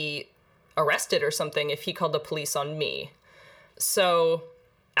be arrested or something if he called the police on me. So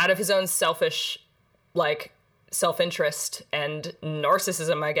out of his own selfish like self-interest and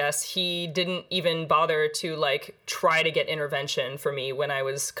narcissism, I guess, he didn't even bother to like try to get intervention for me when I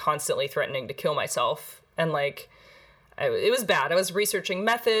was constantly threatening to kill myself. And like it was bad. I was researching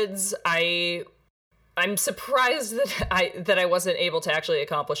methods. I'm surprised that I wasn't able to actually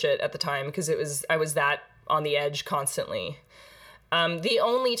accomplish it at the time, because I was that on the edge constantly. The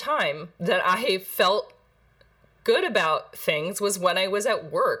only time that I felt good about things was when I was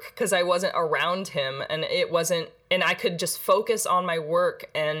at work, because I wasn't around him, and I could just focus on my work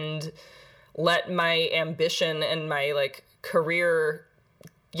and let my ambition and my like career,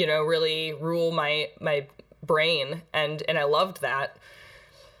 you know, really rule my brain, and I loved that.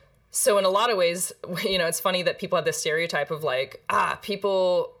 So in a lot of ways, you know, it's funny that people have this stereotype of like,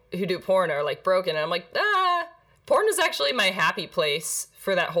 people who do porn are like broken, and I'm like, porn was actually my happy place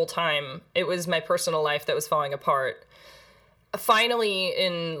for that whole time. It was my personal life that was falling apart. Finally,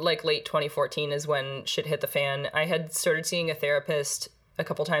 in like late 2014 is when shit hit the fan. I had started seeing a therapist a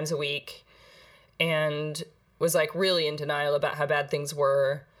couple times a week and was like really in denial about how bad things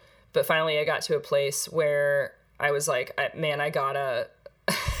were. But finally I got to a place where I was like, man, I gotta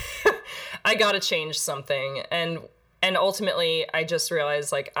change something. And ultimately I just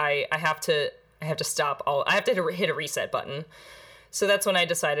realized like I have to stop I have to hit a reset button. So that's when I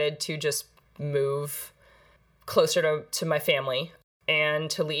decided to just move closer to my family. and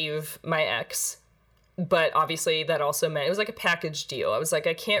to leave my ex. But obviously that also meant it was like a package deal. I was like,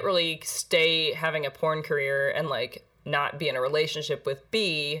 I can't really stay having a porn career and like not be in a relationship with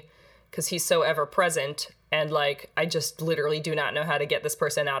B because he's so ever present. And like, I just literally do not know how to get this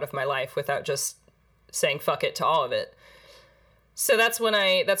person out of my life without just saying fuck it to all of it. So that's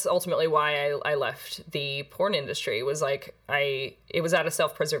ultimately why I left the porn industry. Was like, it was out of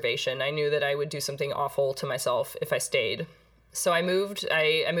self-preservation. I knew that I would do something awful to myself if I stayed. So I moved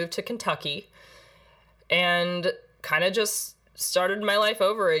to Kentucky and kind of just started my life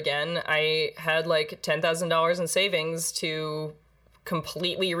over again. I had like $10,000 in savings to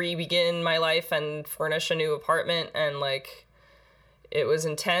completely re-begin my life and furnish a new apartment, and like, it was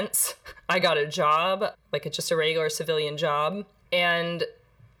intense. I got a job, like just a regular civilian job, and,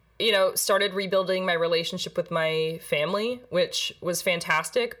 you know, started rebuilding my relationship with my family, which was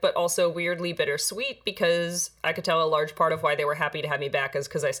fantastic, but also weirdly bittersweet because I could tell a large part of why they were happy to have me back is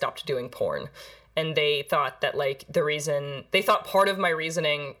because I stopped doing porn. And they thought that like part of my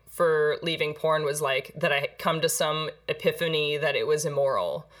reasoning for leaving porn was like that I had come to some epiphany that it was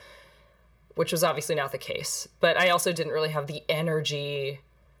immoral, which was obviously not the case. But I also didn't really have the energy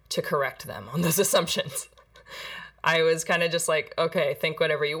to correct them on those assumptions. I was kind of just like, okay, think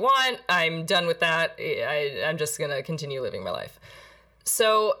whatever you want. I'm done with that. I'm just going to continue living my life.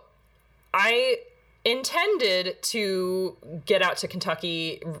 So I intended to get out to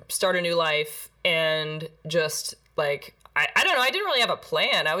Kentucky, start a new life, and just like, I don't know, I didn't really have a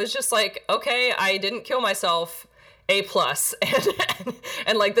plan. I was just like, okay, I didn't kill myself, A+,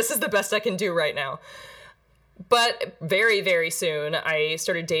 and like, this is the best I can do right now. But very, very soon, I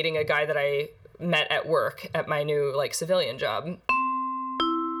started dating a guy that I met at work at my new like civilian job.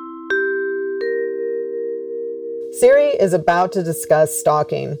 Siri is about to discuss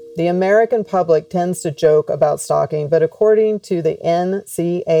stalking. The American public tends to joke about stalking, but according to the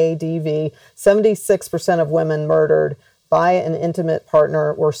NCADV, 76% of women murdered by an intimate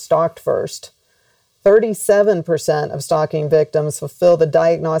partner were stalked first. 37% of stalking victims fulfill the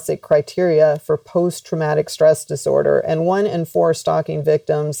diagnostic criteria for post-traumatic stress disorder, and 1 in 4 stalking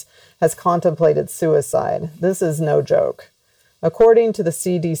victims has contemplated suicide. This is no joke. According to the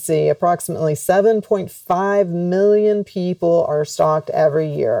CDC, approximately 7.5 million people are stalked every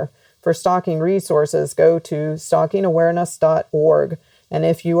year. For stalking resources, go to stalkingawareness.org. And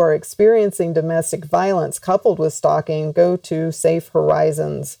if you are experiencing domestic violence coupled with stalking, go to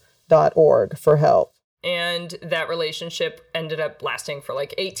safehorizons.org for help. And that relationship ended up lasting for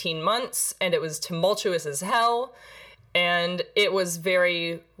like 18 months, and it was tumultuous as hell. And it was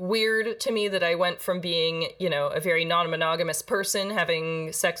very weird to me that I went from being, you know, a very non-monogamous person,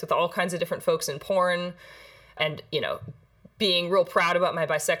 having sex with all kinds of different folks in porn, and, you know, being real proud about my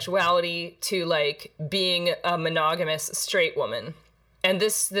bisexuality, to like being a monogamous straight woman. And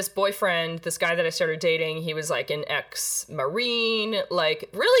this boyfriend, this guy that I started dating, he was like an ex-Marine, like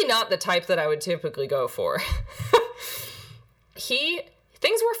really not the type that I would typically go for.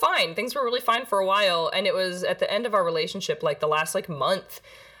 Things were fine. Things were really fine for a while. And it was at the end of our relationship, like the last like month,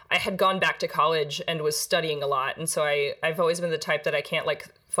 I had gone back to college and was studying a lot. And so I've always been the type that I can't like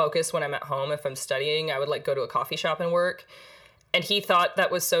focus when I'm at home. If I'm studying, I would like go to a coffee shop and work. And he thought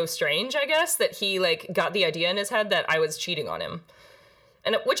that was so strange, I guess, that he like got the idea in his head that I was cheating on him.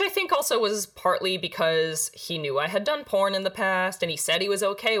 And which I think also was partly because he knew I had done porn in the past, and he said he was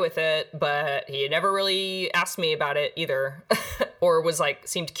okay with it, but he never really asked me about it either, or was like,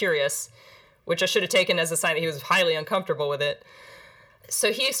 seemed curious, which I should have taken as a sign that he was highly uncomfortable with it.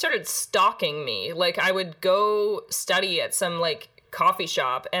 So he started stalking me. Like, I would go study at some like coffee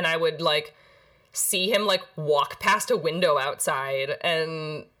shop, and I would like see him like walk past a window outside.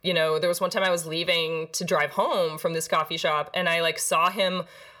 And, you know, there was one time I was leaving to drive home from this coffee shop, and I like saw him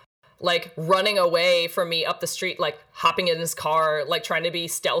like running away from me up the street, like hopping in his car, like trying to be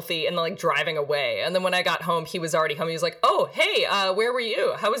stealthy, and then like driving away. And then when I got home, he was already home. He was like, oh, hey, where were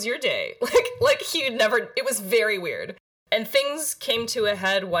you? How was your day? Like he'd never, it was very weird. And things came to a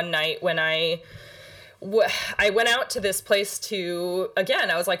head one night when I went out to this place to, again,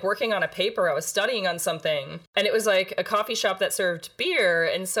 I was like working on a paper, I was studying on something, and it was like a coffee shop that served beer.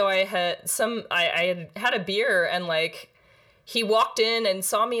 And so I had had a beer, and like he walked in and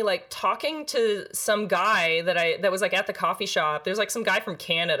saw me like talking to some guy that was like at the coffee shop. There's like some guy from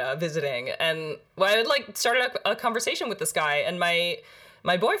Canada visiting, and I had like started a conversation with this guy, and my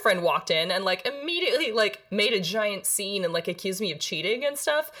boyfriend walked in and like immediately like made a giant scene and like accused me of cheating and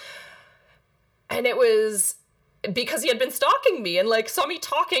stuff. And it was because he had been stalking me and like saw me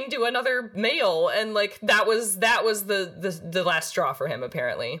talking to another male, and like that was the last straw for him,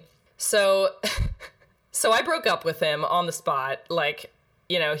 apparently. So So I broke up with him on the spot. Like,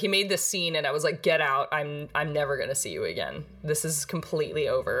 you know, he made this scene and I was like, get out. I'm never going to see you again. This is completely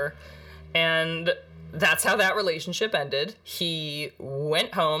over. And that's how that relationship ended. He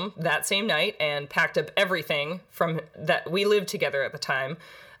went home that same night and packed up everything from that. We lived together at the time.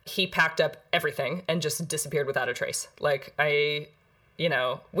 He packed up everything and just disappeared without a trace. Like, you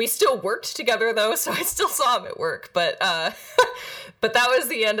know, we still worked together though, so I still saw him at work, but but that was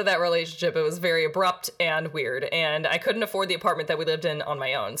the end of that relationship. It was very abrupt and weird, and I couldn't afford the apartment that we lived in on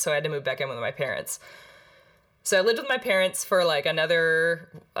my own, so I had to move back in with my parents. So I lived with my parents for like another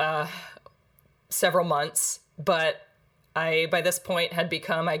several months, but I, by this point, had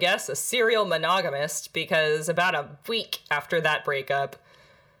become, I guess, a serial monogamist, because about a week after that breakup,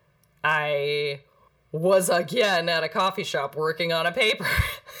 I was again at a coffee shop working on a paper.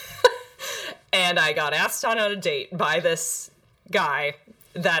 And I got asked on a date by this guy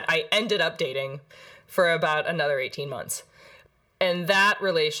that I ended up dating for about another 18 months. And that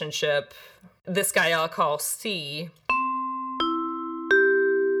relationship, this guy I'll call C.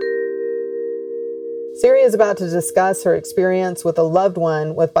 Siri is about to discuss her experience with a loved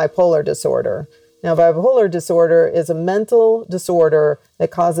one with bipolar disorder. Now, bipolar disorder is a mental disorder that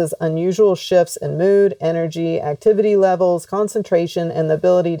causes unusual shifts in mood, energy, activity levels, concentration, and the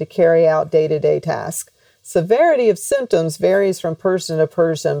ability to carry out day-to-day tasks. Severity of symptoms varies from person to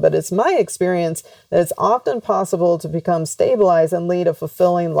person, but it's my experience that it's often possible to become stabilized and lead a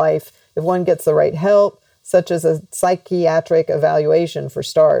fulfilling life if one gets the right help, such as a psychiatric evaluation for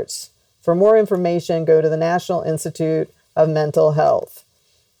starts. For more information, go to the National Institute of Mental Health,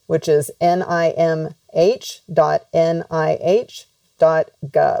 which is nih.nih.gov.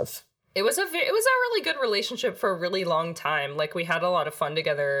 It was a really good relationship for a really long time. Like, we had a lot of fun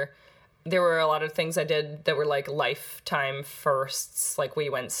together. There were a lot of things I did that were like lifetime firsts. Like, we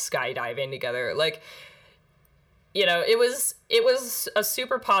went skydiving together. Like, you know, it was a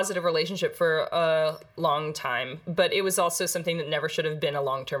super positive relationship for a long time, but it was also something that never should have been a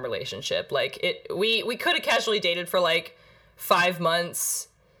long-term relationship. Like, we could have casually dated for like 5 months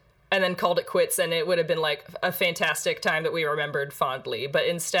and then called it quits, and it would have been like a fantastic time that we remembered fondly. But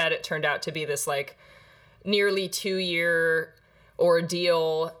instead it turned out to be this like nearly 2-year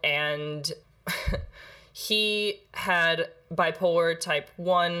ordeal, and he had bipolar type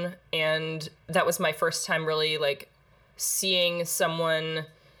 1, and that was my first time really like seeing someone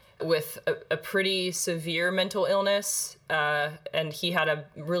with a pretty severe mental illness, and he had a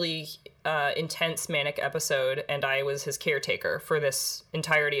really intense manic episode, and I was his caretaker for this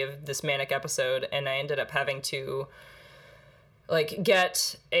entirety of this manic episode, and I ended up having to like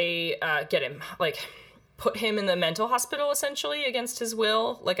put him in the mental hospital essentially against his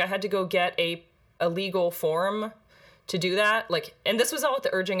will. Like, I had to go get a legal form to do that. Like, and this was all at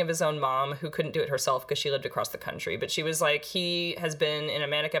the urging of his own mom, who couldn't do it herself because she lived across the country. But she was like, he has been in a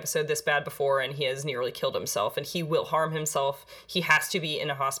manic episode this bad before, and he has nearly killed himself, and he will harm himself. He has to be in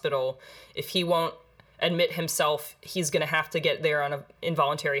a hospital. If he won't admit himself, he's going to have to get there on an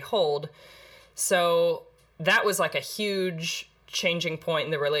involuntary hold. So that was like a huge changing point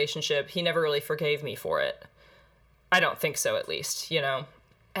in the relationship. He never really forgave me for it. I don't think so, at least, you know.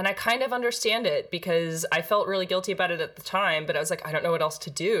 And I kind of understand it, because I felt really guilty about it at the time, but I was like, I don't know what else to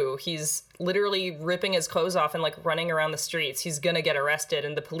do. He's literally ripping his clothes off and like running around the streets. He's going to get arrested,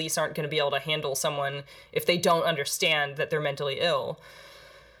 and the police aren't going to be able to handle someone if they don't understand that they're mentally ill.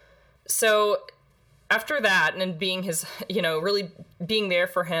 So after that, and being his, you know, really being there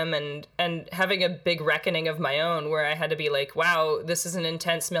for him, and having a big reckoning of my own, where I had to be like, wow, this is an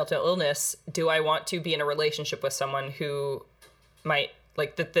intense mental illness. Do I want to be in a relationship with someone who might,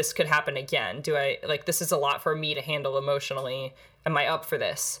 like, that this could happen again? Do I, like, this is a lot for me to handle emotionally. Am I up for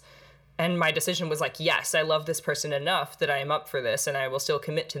this? And my decision was like, yes, I love this person enough that I am up for this, and I will still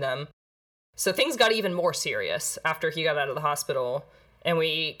commit to them. So things got even more serious after he got out of the hospital, and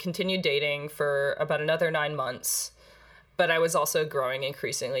we continued dating for about another 9 months. But I was also growing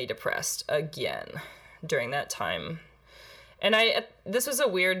increasingly depressed again during that time. And this was a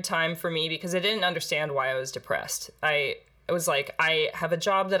weird time for me, because I didn't understand why I was depressed. It was like, I have a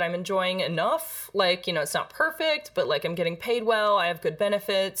job that I'm enjoying enough. Like, you know, it's not perfect, but like, I'm getting paid well. I have good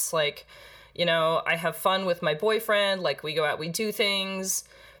benefits. Like, you know, I have fun with my boyfriend. Like, we go out, we do things,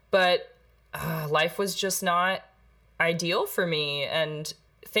 but life was just not ideal for me. And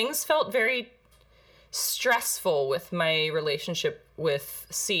things felt very stressful with my relationship with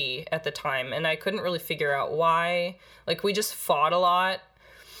C at the time. And I couldn't really figure out why. Like, we just fought a lot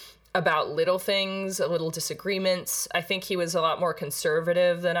about little things, little disagreements. I think he was a lot more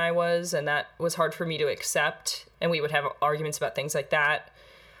conservative than I was, and that was hard for me to accept. And we would have arguments about things like that.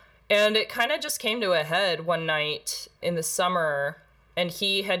 And it kind of just came to a head one night in the summer, and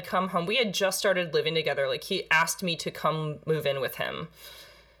he had come home. We had just started living together. Like, he asked me to come move in with him,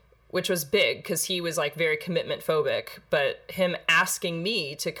 which was big because he was like very commitment phobic, but him asking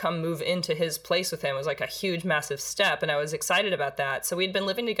me to come move into his place with him was like a huge, massive step. And I was excited about that. So we'd been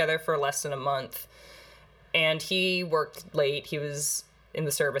living together for less than a month, and he worked late. He was in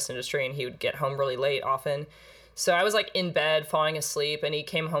the service industry, and he would get home really late often. So I was like in bed falling asleep, and he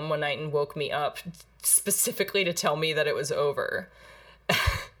came home one night and woke me up specifically to tell me that it was over.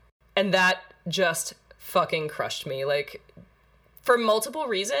 And that just fucking crushed me, like, for multiple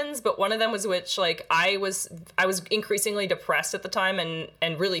reasons, but one of them was which, like, I was increasingly depressed at the time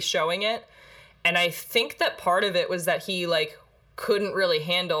and really showing it. And I think that part of it was that he, like, couldn't really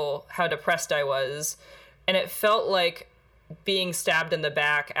handle how depressed I was. And it felt like being stabbed in the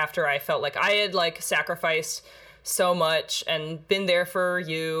back after I felt like I had, like, sacrificed so much and been there for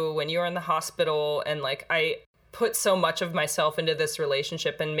you when you were in the hospital. And, like, I put so much of myself into this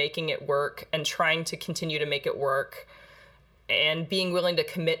relationship and making it work and trying to continue to make it work and being willing to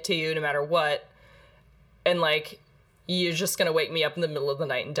commit to you no matter what. And, like, you're just going to wake me up in the middle of the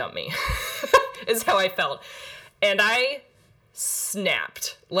night and dump me is how I felt. And I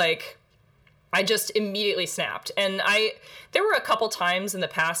snapped. Like, I just immediately snapped. And there were a couple times in the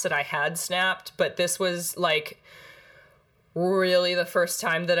past that I had snapped, but this was, like, really the first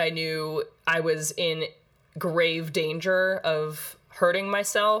time that I knew I was in grave danger of hurting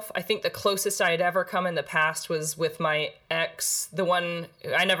myself. I think the closest I had ever come in the past was with my ex, the one,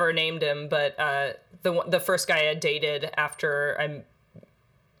 I never named him, but the first guy I had dated after I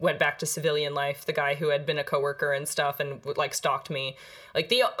went back to civilian life, the guy who had been a coworker and stuff and, like, stalked me. Like,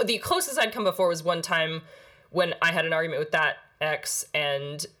 the closest I'd come before was one time when I had an argument with that ex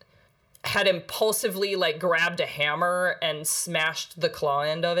and had impulsively, like, grabbed a hammer and smashed the claw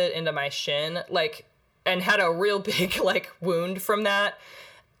end of it into my shin, like, and had a real big, like, wound from that.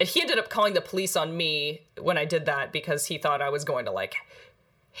 And he ended up calling the police on me when I did that because he thought I was going to, like,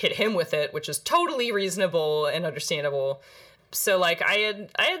 hit him with it, which is totally reasonable and understandable. So, like, I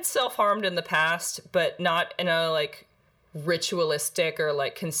had self-harmed in the past, but not in a, like, ritualistic or,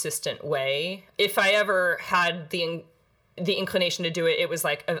 like, consistent way. If I ever had the inclination to do it, it was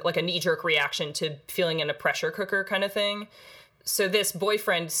like a knee-jerk reaction to feeling in a pressure cooker kind of thing. So this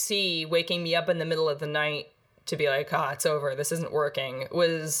boyfriend, C, waking me up in the middle of the night to be like, it's over, this isn't working,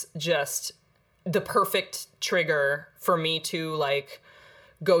 was just the perfect trigger for me to, like,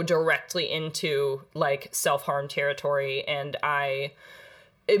 go directly into, like, self-harm territory. And I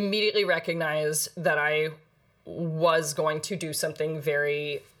immediately recognized that I was going to do something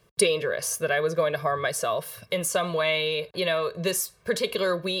very dangerous, that I was going to harm myself in some way. You know, this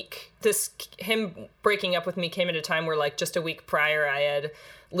particular week, him breaking up with me came at a time where, like, just a week prior, I had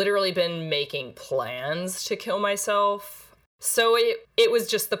literally been making plans to kill myself. So it was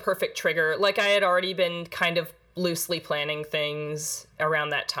just the perfect trigger. Like, I had already been kind of loosely planning things around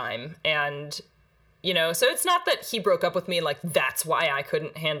that time. And, you know, so it's not that he broke up with me, like, that's why I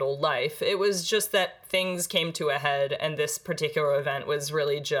couldn't handle life. It was just that things came to a head, and this particular event was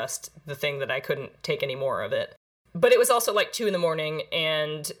really just the thing that I couldn't take any more of it. But it was also, like, 2 a.m,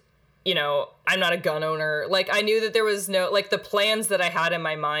 and, you know, I'm not a gun owner. Like, I knew that there was no, like, the plans that I had in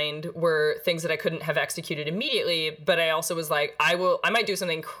my mind were things that I couldn't have executed immediately, but I also was like, I might do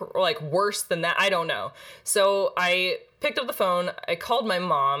something, like, worse than that. I don't know. So I picked up the phone, I called my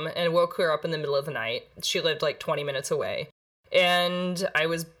mom and woke her up in the middle of the night. She lived, like, 20 minutes away. And I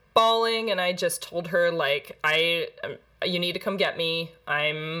was bawling, and I just told her, like, you need to come get me.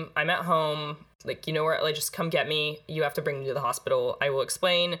 I'm at home. Like, you know where, like, just come get me. You have to bring me to the hospital. I will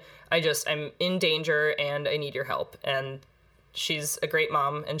explain. I'm in danger and I need your help. And she's a great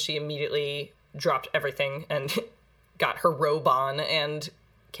mom, and she immediately dropped everything and got her robe on and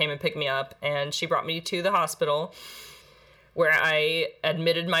came and picked me up. And she brought me to the hospital, where I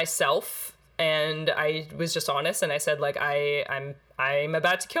admitted myself, and I was just honest, and I said, like, I'm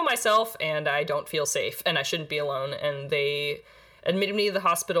about to kill myself, and I don't feel safe, and I shouldn't be alone. And they admitted me to the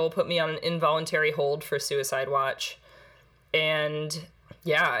hospital, put me on an involuntary hold for suicide watch. And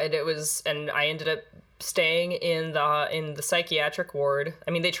yeah, and I ended up staying in the psychiatric ward.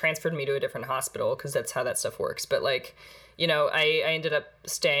 I mean, they transferred me to a different hospital because that's how that stuff works. But, like, you know, I ended up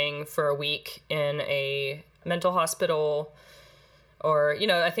staying for a week in a mental hospital, or, you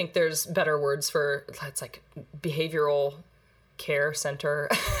know, I think there's better words for, it's like behavioral care center.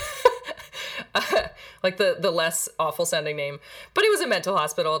 Like the less awful sounding name. But it was a mental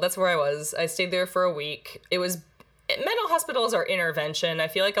hospital. That's where I was. I stayed there for a week. Mental hospitals are intervention. I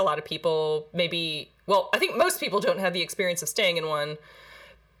feel like a lot of people I think most people don't have the experience of staying in one.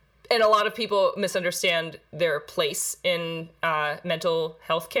 And a lot of people misunderstand their place in mental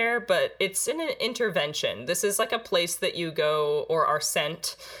health care, but it's in an intervention. This is like a place that you go or are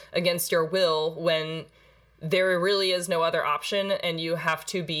sent against your will when there really is no other option, and you have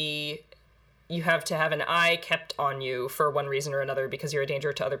to have an eye kept on you for one reason or another because you're a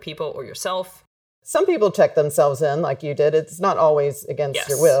danger to other people or yourself. Some people check themselves in like you did. It's not always against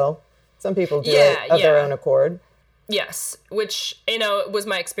your will. Some people do it of their own accord. Yes, which, was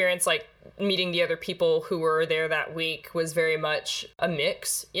my experience, like meeting the other people who were there that week was very much a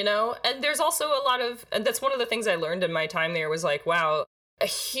mix, and there's also and that's one of the things I learned in my time there was like, wow, a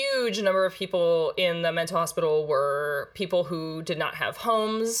huge number of people in the mental hospital were people who did not have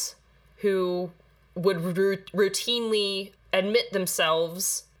homes, who would routinely admit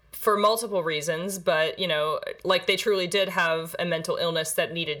themselves for multiple reasons, but, like they truly did have a mental illness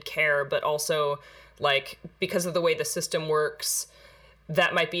that needed care, but also like, because of the way the system works,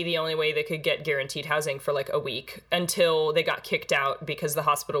 that might be the only way they could get guaranteed housing for like a week until they got kicked out because the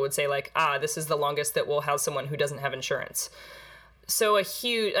hospital would say like, this is the longest that we'll house someone who doesn't have insurance. So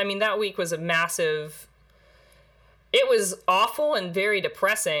that week was it was awful and very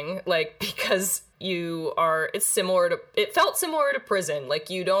depressing, like, because it felt similar to prison.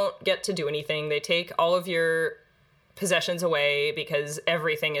 Like, you don't get to do anything. They take all of your possessions away because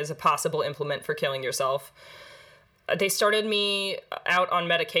everything is a possible implement for killing yourself. They started me out on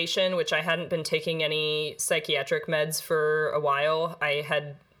medication, which I hadn't been taking any psychiatric meds for a while. I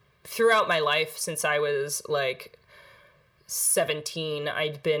had, throughout my life since I was like 17,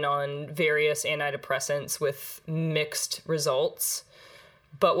 I'd been on various antidepressants with mixed results.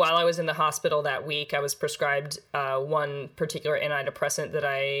 But while I was in the hospital that week, I was prescribed one particular antidepressant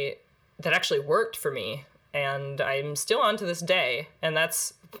that actually worked for me. And I'm still on to this day. And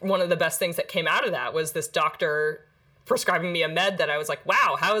that's one of the best things that came out of that was this doctor prescribing me a med that I was like,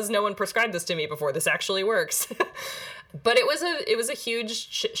 wow, how has no one prescribed this to me before? This actually works. But it was a huge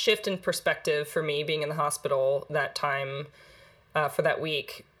shift in perspective for me being in the hospital that time for that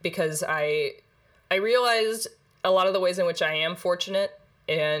week, because I realized a lot of the ways in which I am fortunate.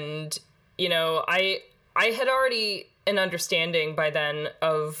 And, I had already an understanding by then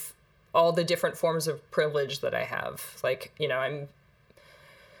of all the different forms of privilege that I have. Like, I'm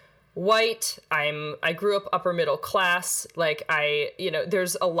white, I grew up upper middle class, like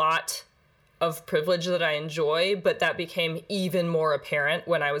there's a lot of privilege that I enjoy, but that became even more apparent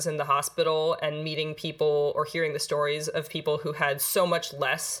when I was in the hospital and meeting people or hearing the stories of people who had so much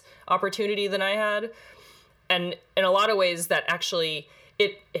less opportunity than I had. And in a lot of ways that actually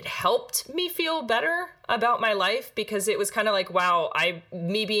it helped me feel better about my life, because it was kind of like, wow,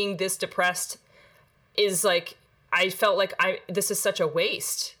 me being this depressed is like, I felt like this is such a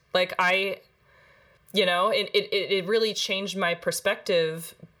waste. Like it really changed my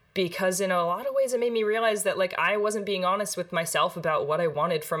perspective, because in a lot of ways it made me realize that like I wasn't being honest with myself about what I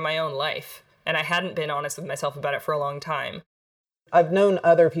wanted from my own life. And I hadn't been honest with myself about it for a long time. I've known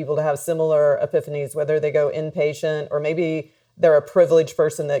other people to have similar epiphanies, whether they go inpatient or maybe they're a privileged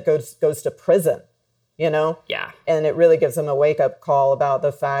person that goes to prison, Yeah. And it really gives them a wake-up call about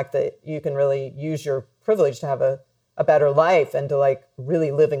the fact that you can really use your privilege to have a better life and to like really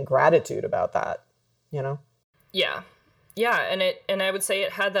live in gratitude about that, Yeah. Yeah. And I would say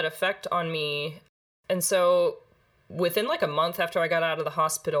it had that effect on me. And so within like a month after I got out of the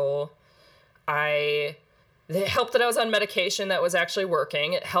hospital, it helped that I was on medication that was actually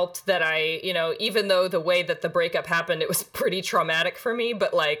working. It helped that even though the way that the breakup happened, it was pretty traumatic for me,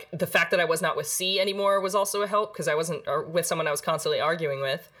 but like the fact that I was not with C anymore was also a help, because I wasn't with someone I was constantly arguing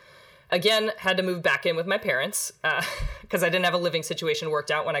with. Again, had to move back in with my parents because I didn't have a living situation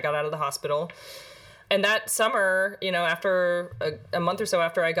worked out when I got out of the hospital. And that summer, after a month or so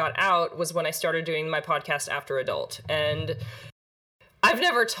after I got out, was when I started doing my podcast After Adult. And I've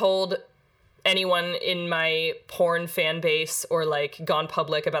never told anyone in my porn fan base or like gone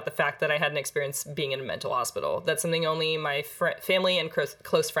public about the fact that I had an experience being in a mental hospital. That's something only my family and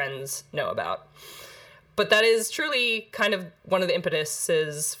close friends know about. But that is truly kind of one of the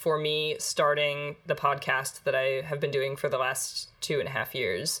impetuses for me starting the podcast that I have been doing for the last 2.5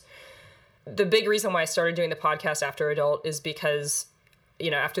 years. The big reason why I started doing the podcast After Adult is because,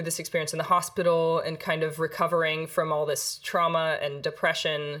 after this experience in the hospital and kind of recovering from all this trauma and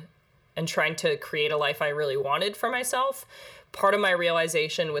depression and trying to create a life I really wanted for myself, part of my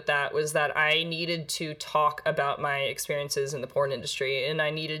realization with that was that I needed to talk about my experiences in the porn industry, and I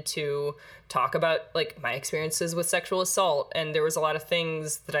needed to talk about like my experiences with sexual assault. And there was a lot of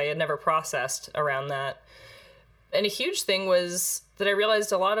things that I had never processed around that. And a huge thing was that I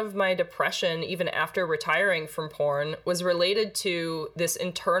realized a lot of my depression, even after retiring from porn, was related to this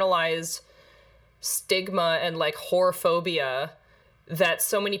internalized stigma and like whorephobia that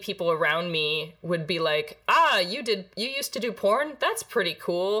so many people around me would be like, you used to do porn? That's pretty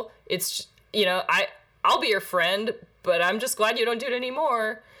cool. It's, I'll be your friend, but I'm just glad you don't do it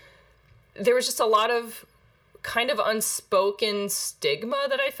anymore. There was just a lot of kind of unspoken stigma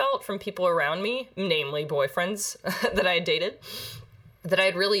that I felt from people around me, namely boyfriends that I had dated, that I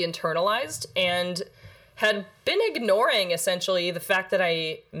had really internalized and had been ignoring essentially the fact that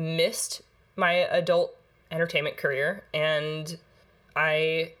I missed my adult entertainment career, and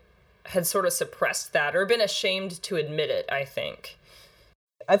I had sort of suppressed that or been ashamed to admit it, I think.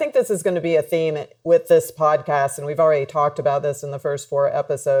 I think this is going to be a theme with this podcast, and we've already talked about this in the first 4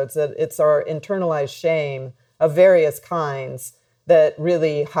 episodes, that it's our internalized shame of various kinds that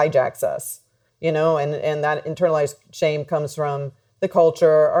really hijacks us, and that internalized shame comes from the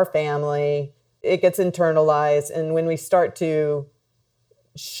culture, our family. It gets internalized, and when we start to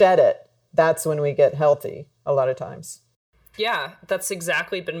shed it, that's when we get healthy a lot of times. Yeah, that's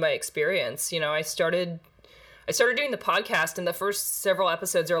exactly been my experience. I started doing the podcast, and the first several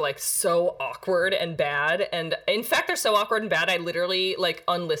episodes are like so awkward and bad. And in fact, they're so awkward and bad, I literally like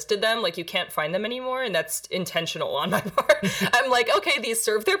unlisted them. Like you can't find them anymore. And that's intentional on my part. I'm like, okay, these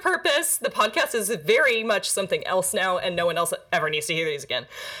serve their purpose. The podcast is very much something else now, and no one else ever needs to hear these again.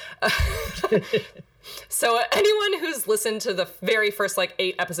 So anyone who's listened to the very first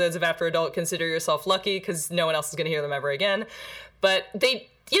 8 episodes of After Adult, consider yourself lucky, because no one else is going to hear them ever again. But it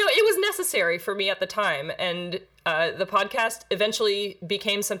was necessary for me at the time. And the podcast eventually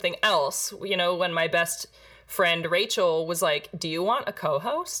became something else, when my best friend Rachel was like, do you want a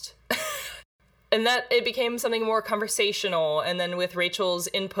co-host? And that it became something more conversational. And then with Rachel's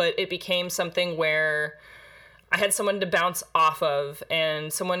input, it became something where I had someone to bounce off of,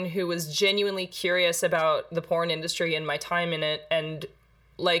 and someone who was genuinely curious about the porn industry and my time in it, and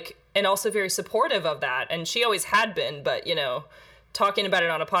also very supportive of that. And she always had been, but talking about it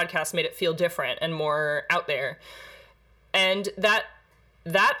on a podcast made it feel different and more out there. And that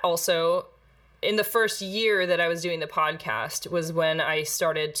also, in the first year that I was doing the podcast, was when I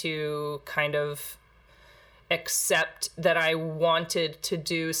started to kind of accept that I wanted to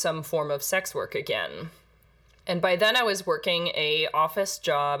do some form of sex work again. And by then I was working a office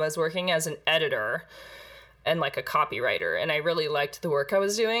job. I was working as an editor and a copywriter. And I really liked the work I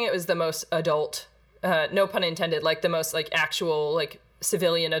was doing. It was the most adult, no pun intended, the most actual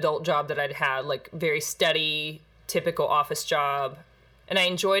civilian adult job that I'd had, very steady, typical office job. And I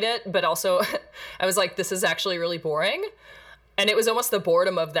enjoyed it, but also I was like, this is actually really boring. And it was almost the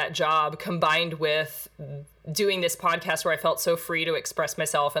boredom of that job combined with doing this podcast where I felt so free to express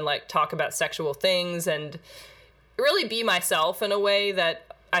myself and talk about sexual things and really be myself in a way that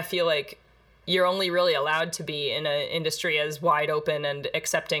I feel like you're only really allowed to be in an industry as wide open and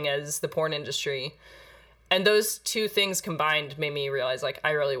accepting as the porn industry. And those two things combined made me realize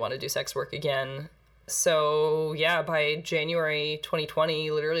I really want to do sex work again. So yeah, by January 2020,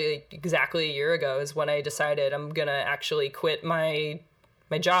 literally exactly a year ago, is when I decided I'm gonna actually quit my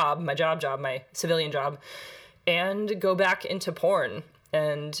job, my civilian job, and go back into porn.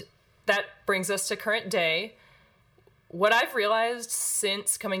 And that brings us to current day. What I've realized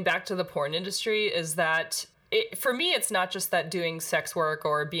since coming back to the porn industry is that for me, it's not just that doing sex work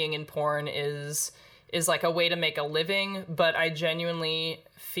or being in porn is a way to make a living, but I genuinely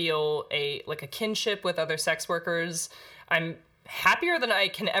feel a kinship with other sex workers. I'm happier than I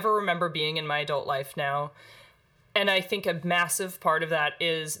can ever remember being in my adult life now. And I think a massive part of that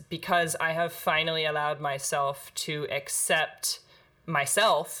is because I have finally allowed myself to accept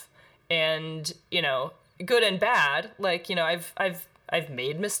myself and, good and bad. I've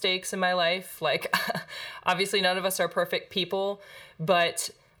made mistakes in my life. Obviously none of us are perfect people, but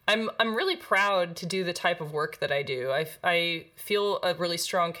I'm really proud to do the type of work that I do. I feel a really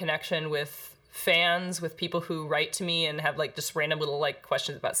strong connection with fans, with people who write to me and have just random little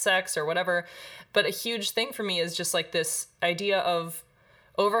questions about sex or whatever. But a huge thing for me is just this idea of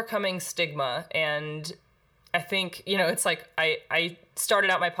overcoming stigma. And I think, it's I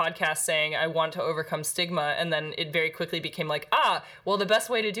started out my podcast saying I want to overcome stigma, and then it very quickly became well, the best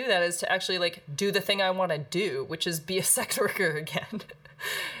way to do that is to actually do the thing I want to do, which is be a sex worker again.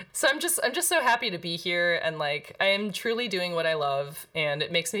 So I'm just so happy to be here, and I am truly doing what I love, and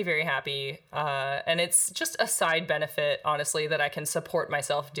it makes me very happy. And it's just a side benefit, honestly, that I can support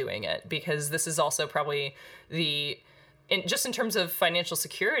myself doing it, because this is also probably in terms of financial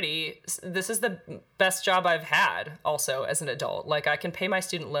security, this is the best job I've had also as an adult. I can pay my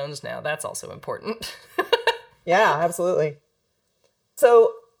student loans now. That's also important. Yeah, absolutely.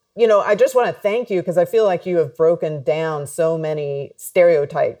 So, I just want to thank you because I feel like you have broken down so many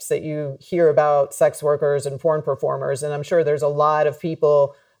stereotypes that you hear about sex workers and porn performers. And I'm sure there's a lot of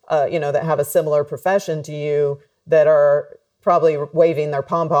people, that have a similar profession to you that are probably waving their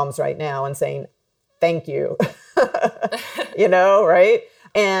pom-poms right now and saying, thank you, right?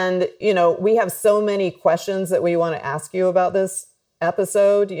 And, we have so many questions that we want to ask you about this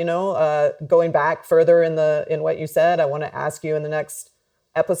episode, going back further in what you said. I want to ask you in the next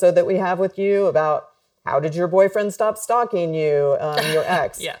episode that we have with you about how did your boyfriend stop stalking you, your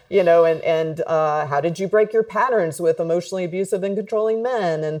ex, yeah. And how did you break your patterns with emotionally abusive and controlling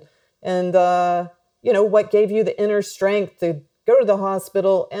men? And what gave you the inner strength to go to the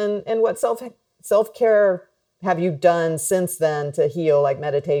hospital and what self-care have you done since then to heal, like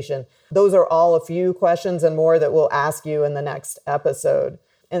meditation? Those are all a few questions and more that we'll ask you in the next episode.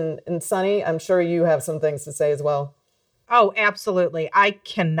 And Sunny, I'm sure you have some things to say as well. Oh, absolutely. I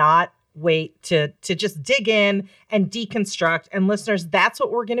cannot wait to just dig in and deconstruct. And listeners, that's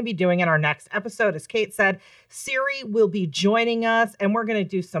what we're going to be doing in our next episode. As Kate said, Siri will be joining us, and we're going to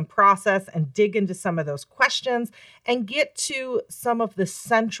do some process and dig into some of those questions and get to some of the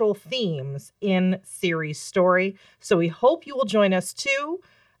central themes in Siri's story. So we hope you will join us too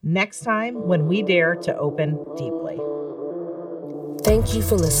next time when we dare to open deeply. Thank you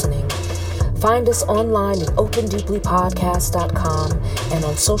for listening. Find us online at opendeeplypodcast.com and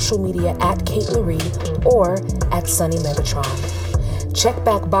on social media at Kate Larie or at Sunny Megatron. Check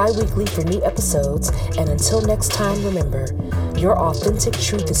back bi-weekly for new episodes, and until next time, remember, your authentic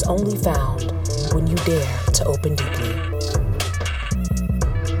truth is only found when you dare to open deeply.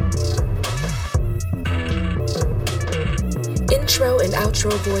 Intro and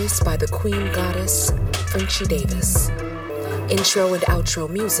outro voice by the Queen Goddess, Frenchie Davis. Intro and outro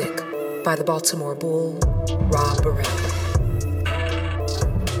music by the Baltimore Bull, Rob Burrell.